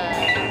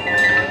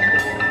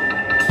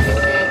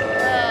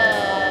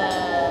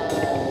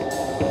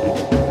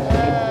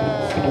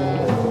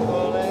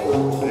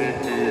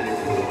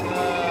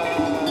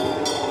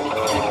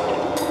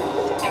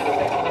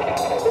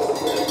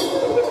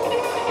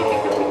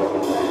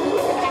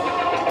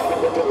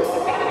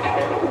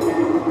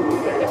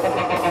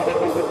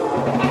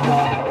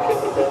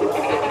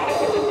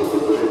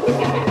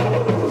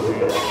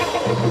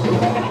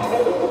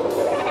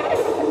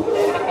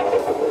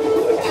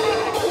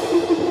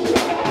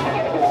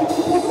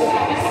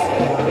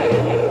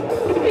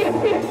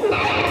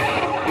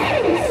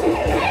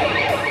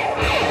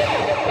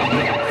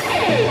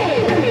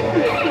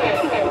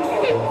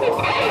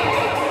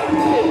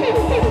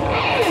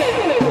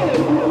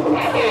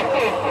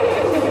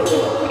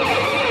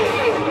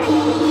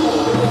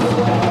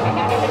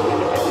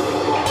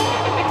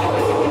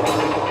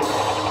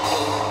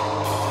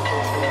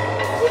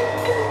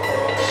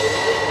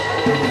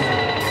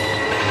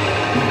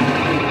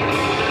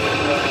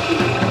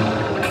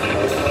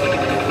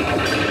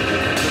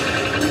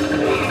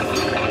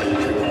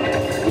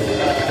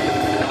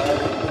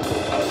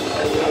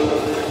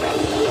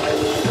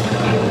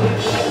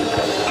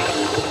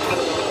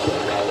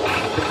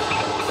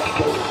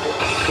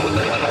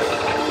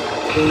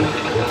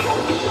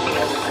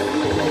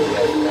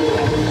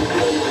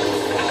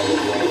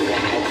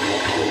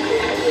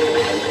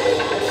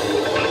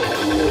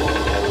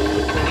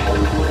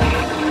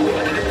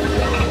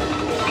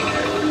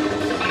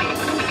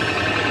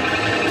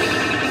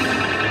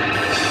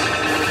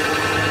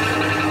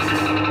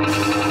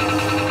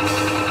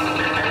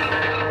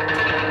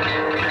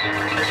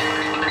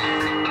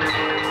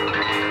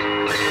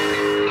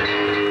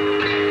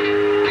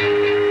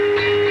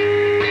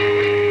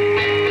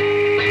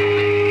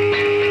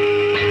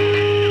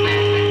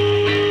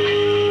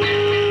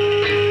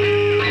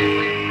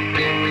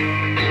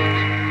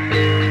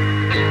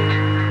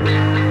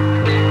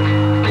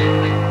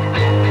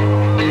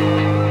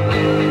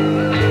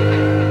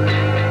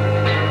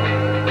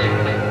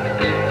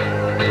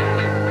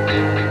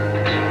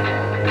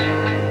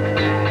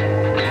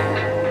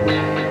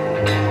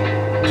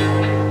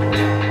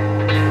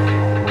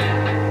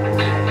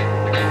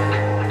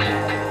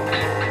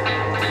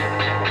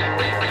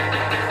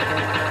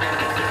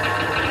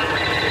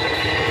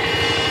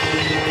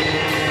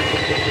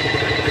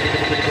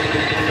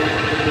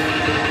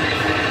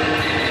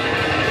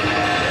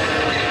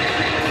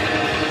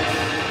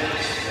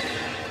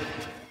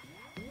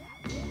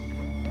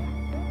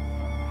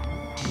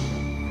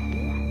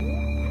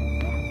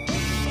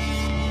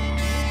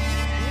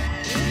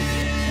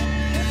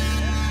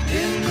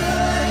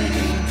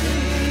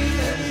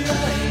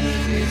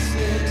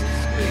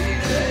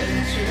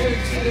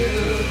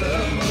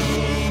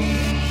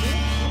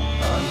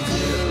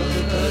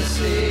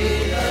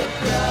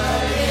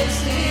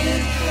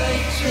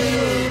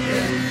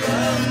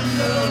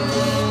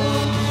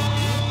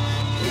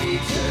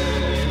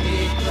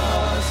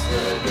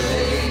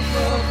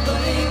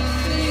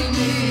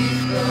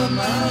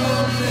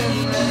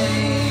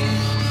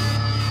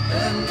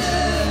And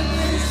then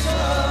we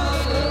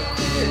saw the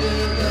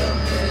fear of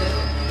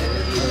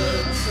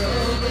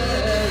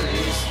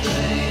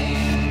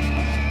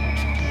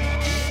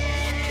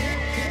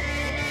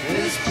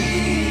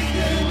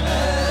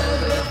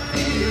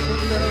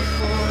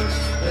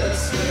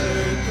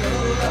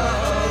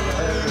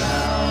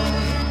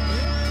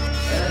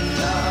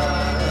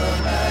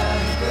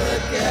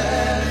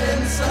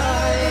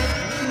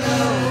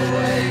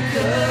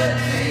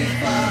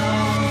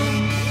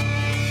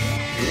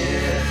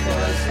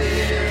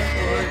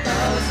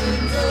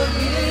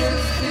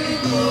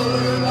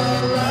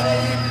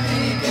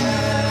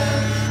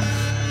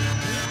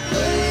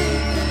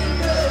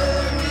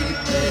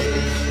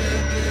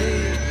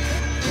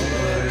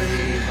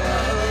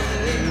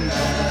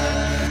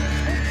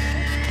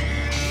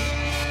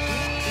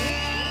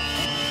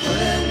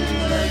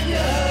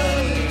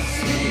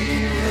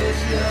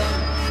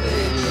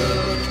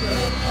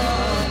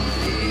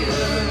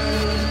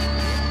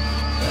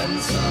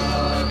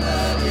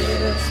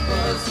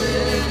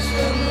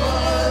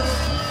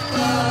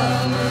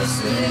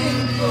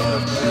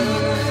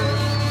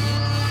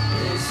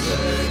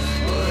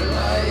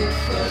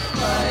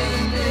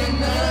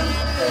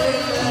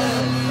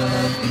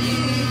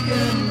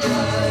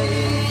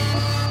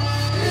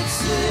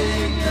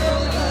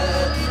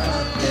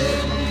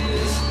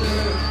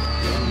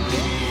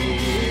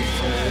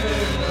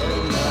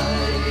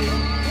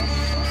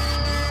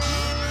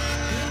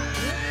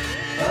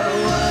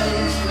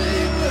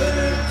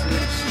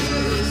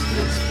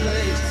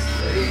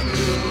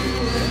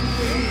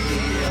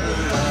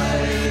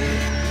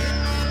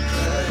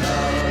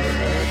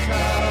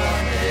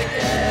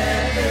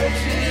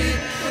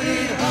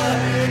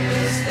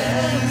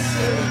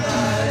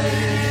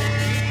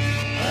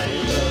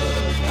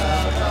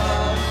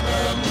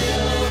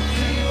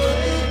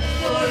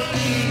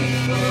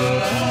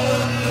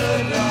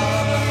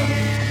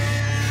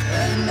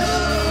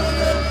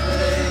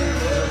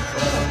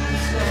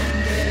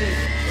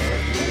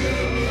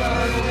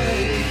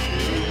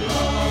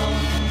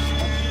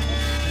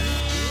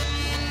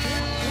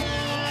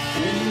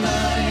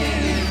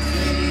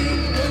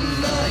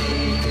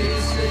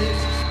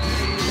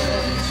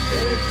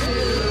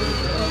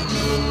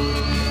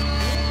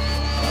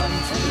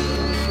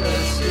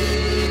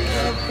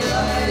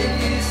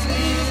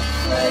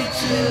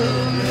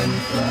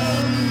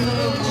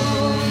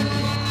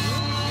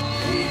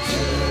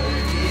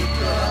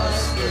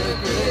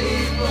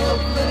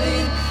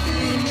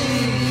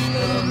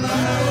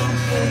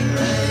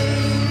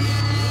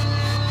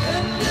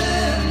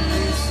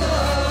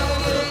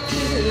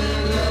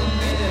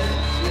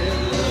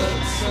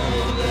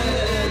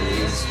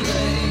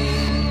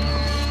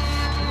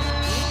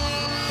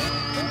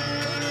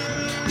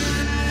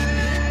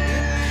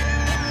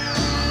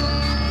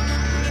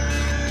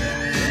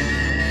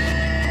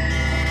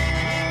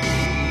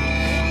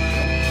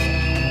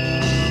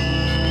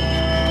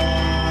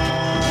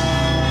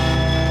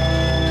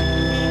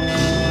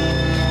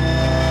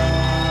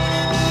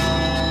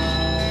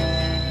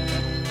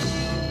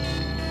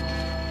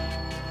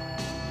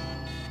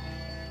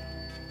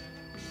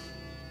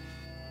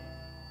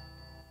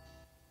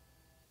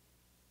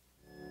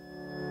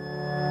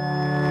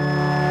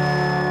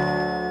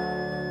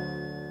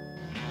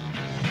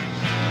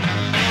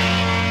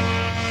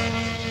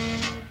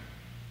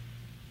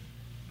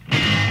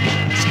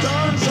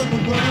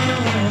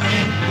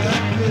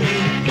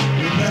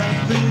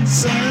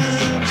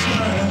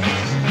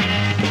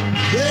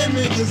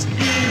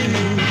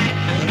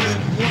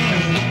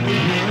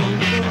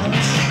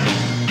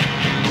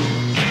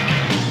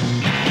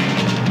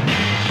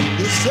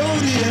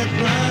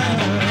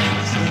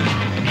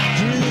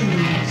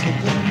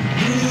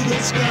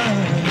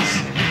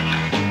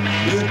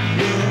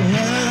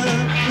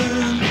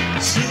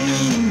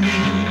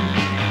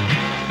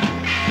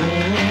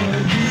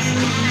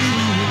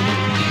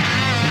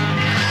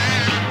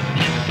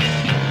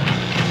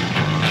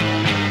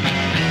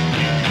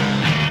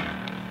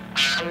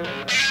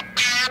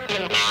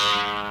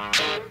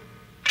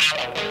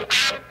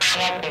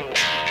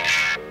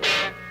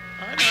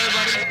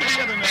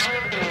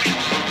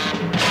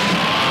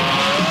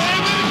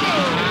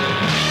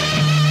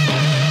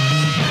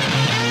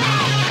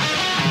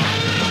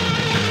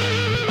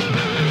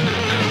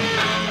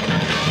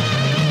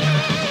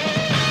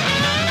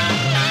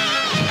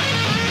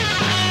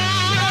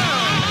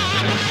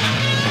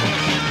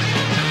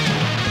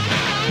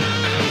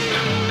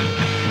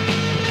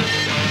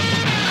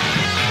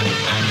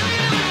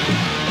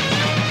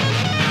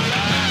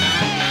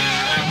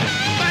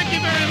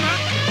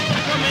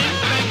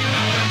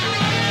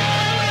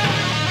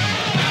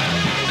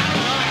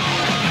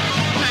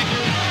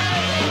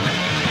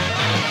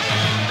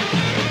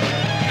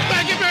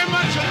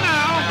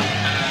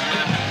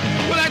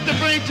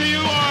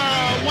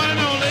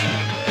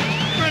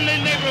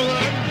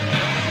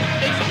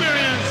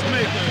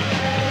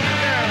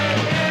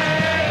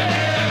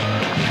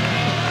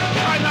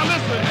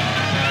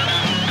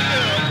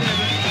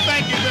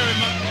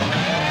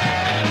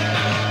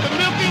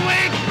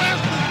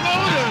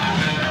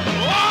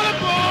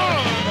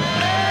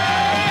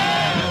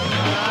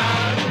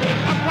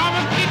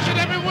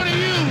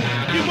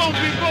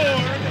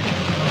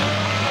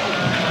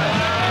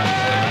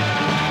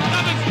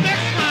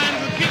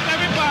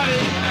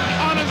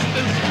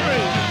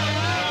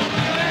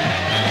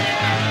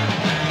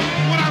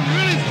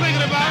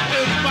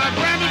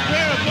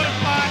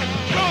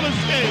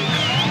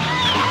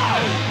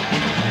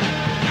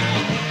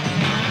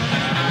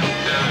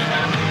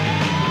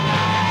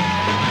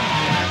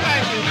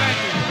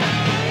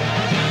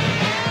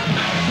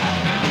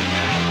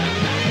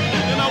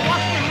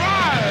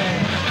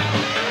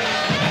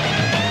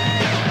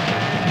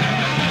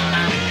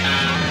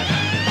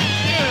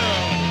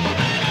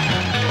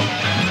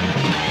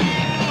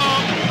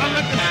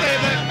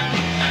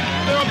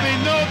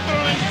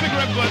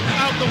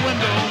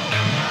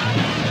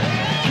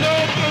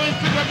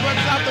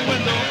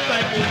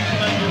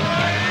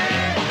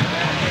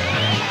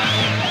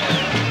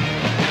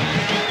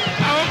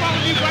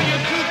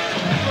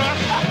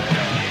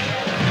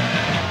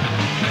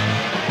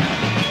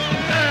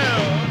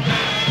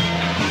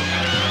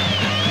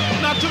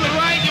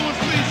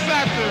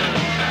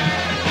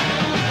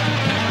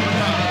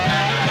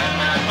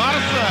Out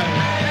of sight.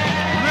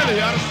 Really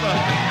out of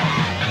sight.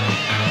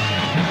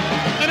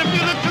 And if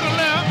you look to the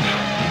left,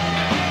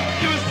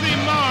 you will see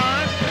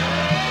Mars.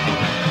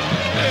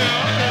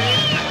 Yeah, okay.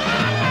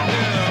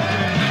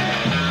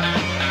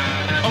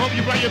 I hope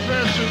you brought your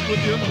parachute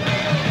with you.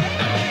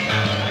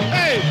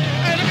 Hey,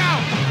 look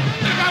out!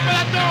 Look out for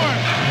that door!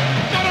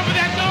 Don't open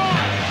that door!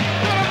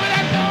 Don't open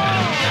that door!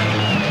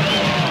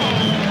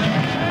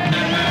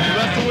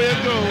 That's the way it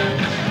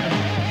goes.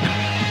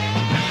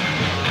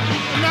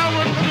 Now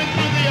we're coming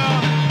through the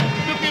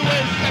Milky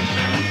Way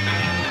section.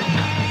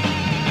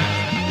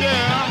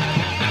 Yeah.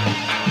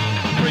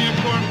 Bring your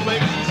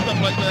cornflakes and stuff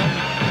like that.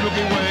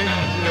 Milky Way.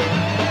 Yeah.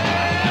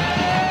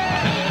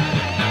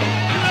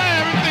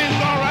 Yeah, everything's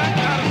all right.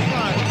 Out of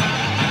sight.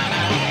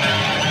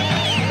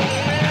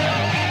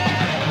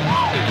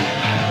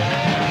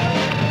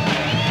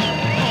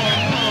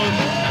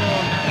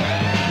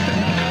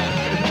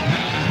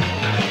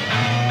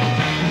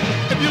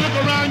 If you look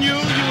around you,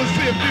 you will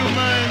see a few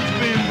minds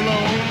being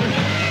blown.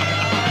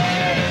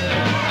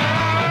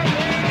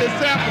 It's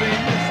happening,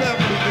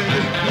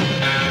 baby.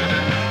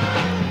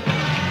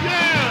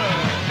 Yeah.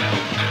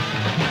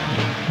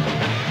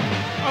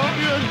 I hope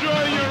you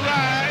enjoy your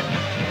ride.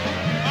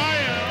 I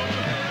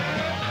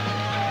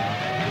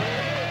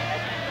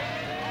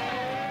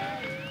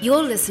am.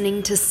 You're listening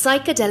to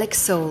Psychedelic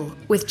Soul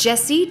with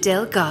Jesse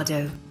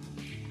Delgado.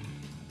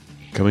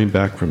 Coming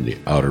back from the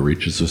outer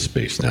reaches of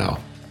space now.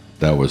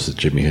 That was the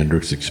Jimi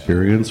Hendrix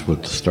Experience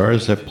with the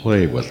Stars That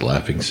Play with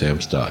Laughing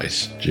Sam's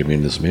Dice. Jimmy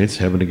and his mates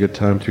having a good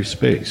time through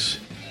space.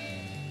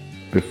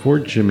 Before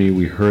Jimmy,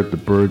 we heard the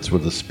Byrds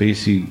with a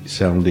spacey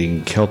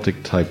sounding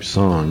Celtic type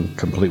song,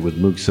 complete with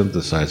Moog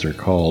synthesizer,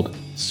 called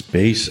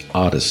Space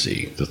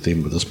Odyssey, the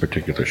theme of this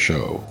particular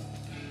show.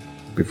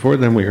 Before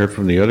then, we heard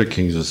from the other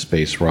kings of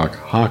space rock,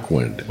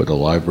 Hawkwind, with a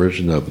live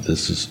version of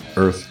This Is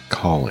Earth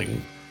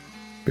Calling.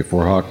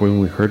 Before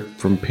Hawkwind, we heard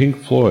from Pink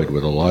Floyd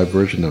with a live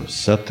version of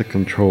Set the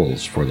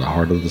Controls for the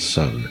Heart of the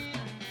Sun.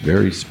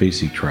 Very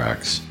spacey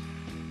tracks.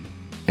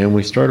 And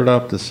we started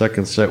off the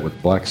second set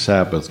with Black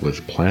Sabbath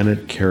with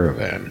Planet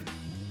Caravan.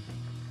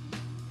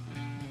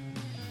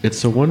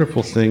 It's a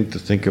wonderful thing to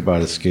think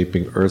about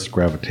escaping Earth's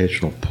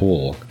gravitational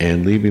pull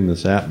and leaving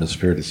this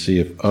atmosphere to see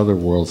if other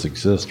worlds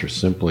exist or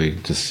simply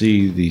to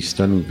see the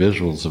stunning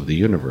visuals of the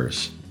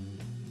universe.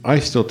 I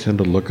still tend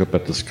to look up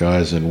at the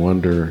skies and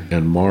wonder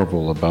and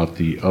marvel about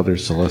the other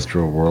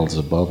celestial worlds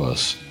above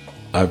us.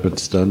 I've been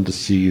stunned to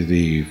see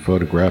the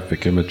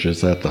photographic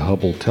images that the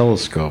Hubble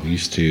telescope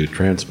used to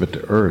transmit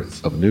to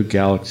Earth of new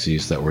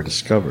galaxies that were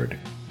discovered.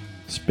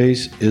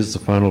 Space is the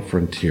final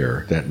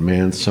frontier that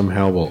man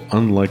somehow will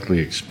unlikely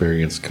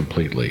experience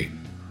completely.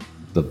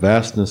 The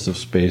vastness of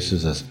space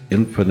is as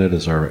infinite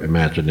as our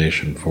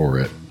imagination for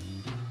it.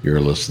 You're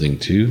listening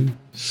to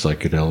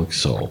Psychedelic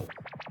Soul.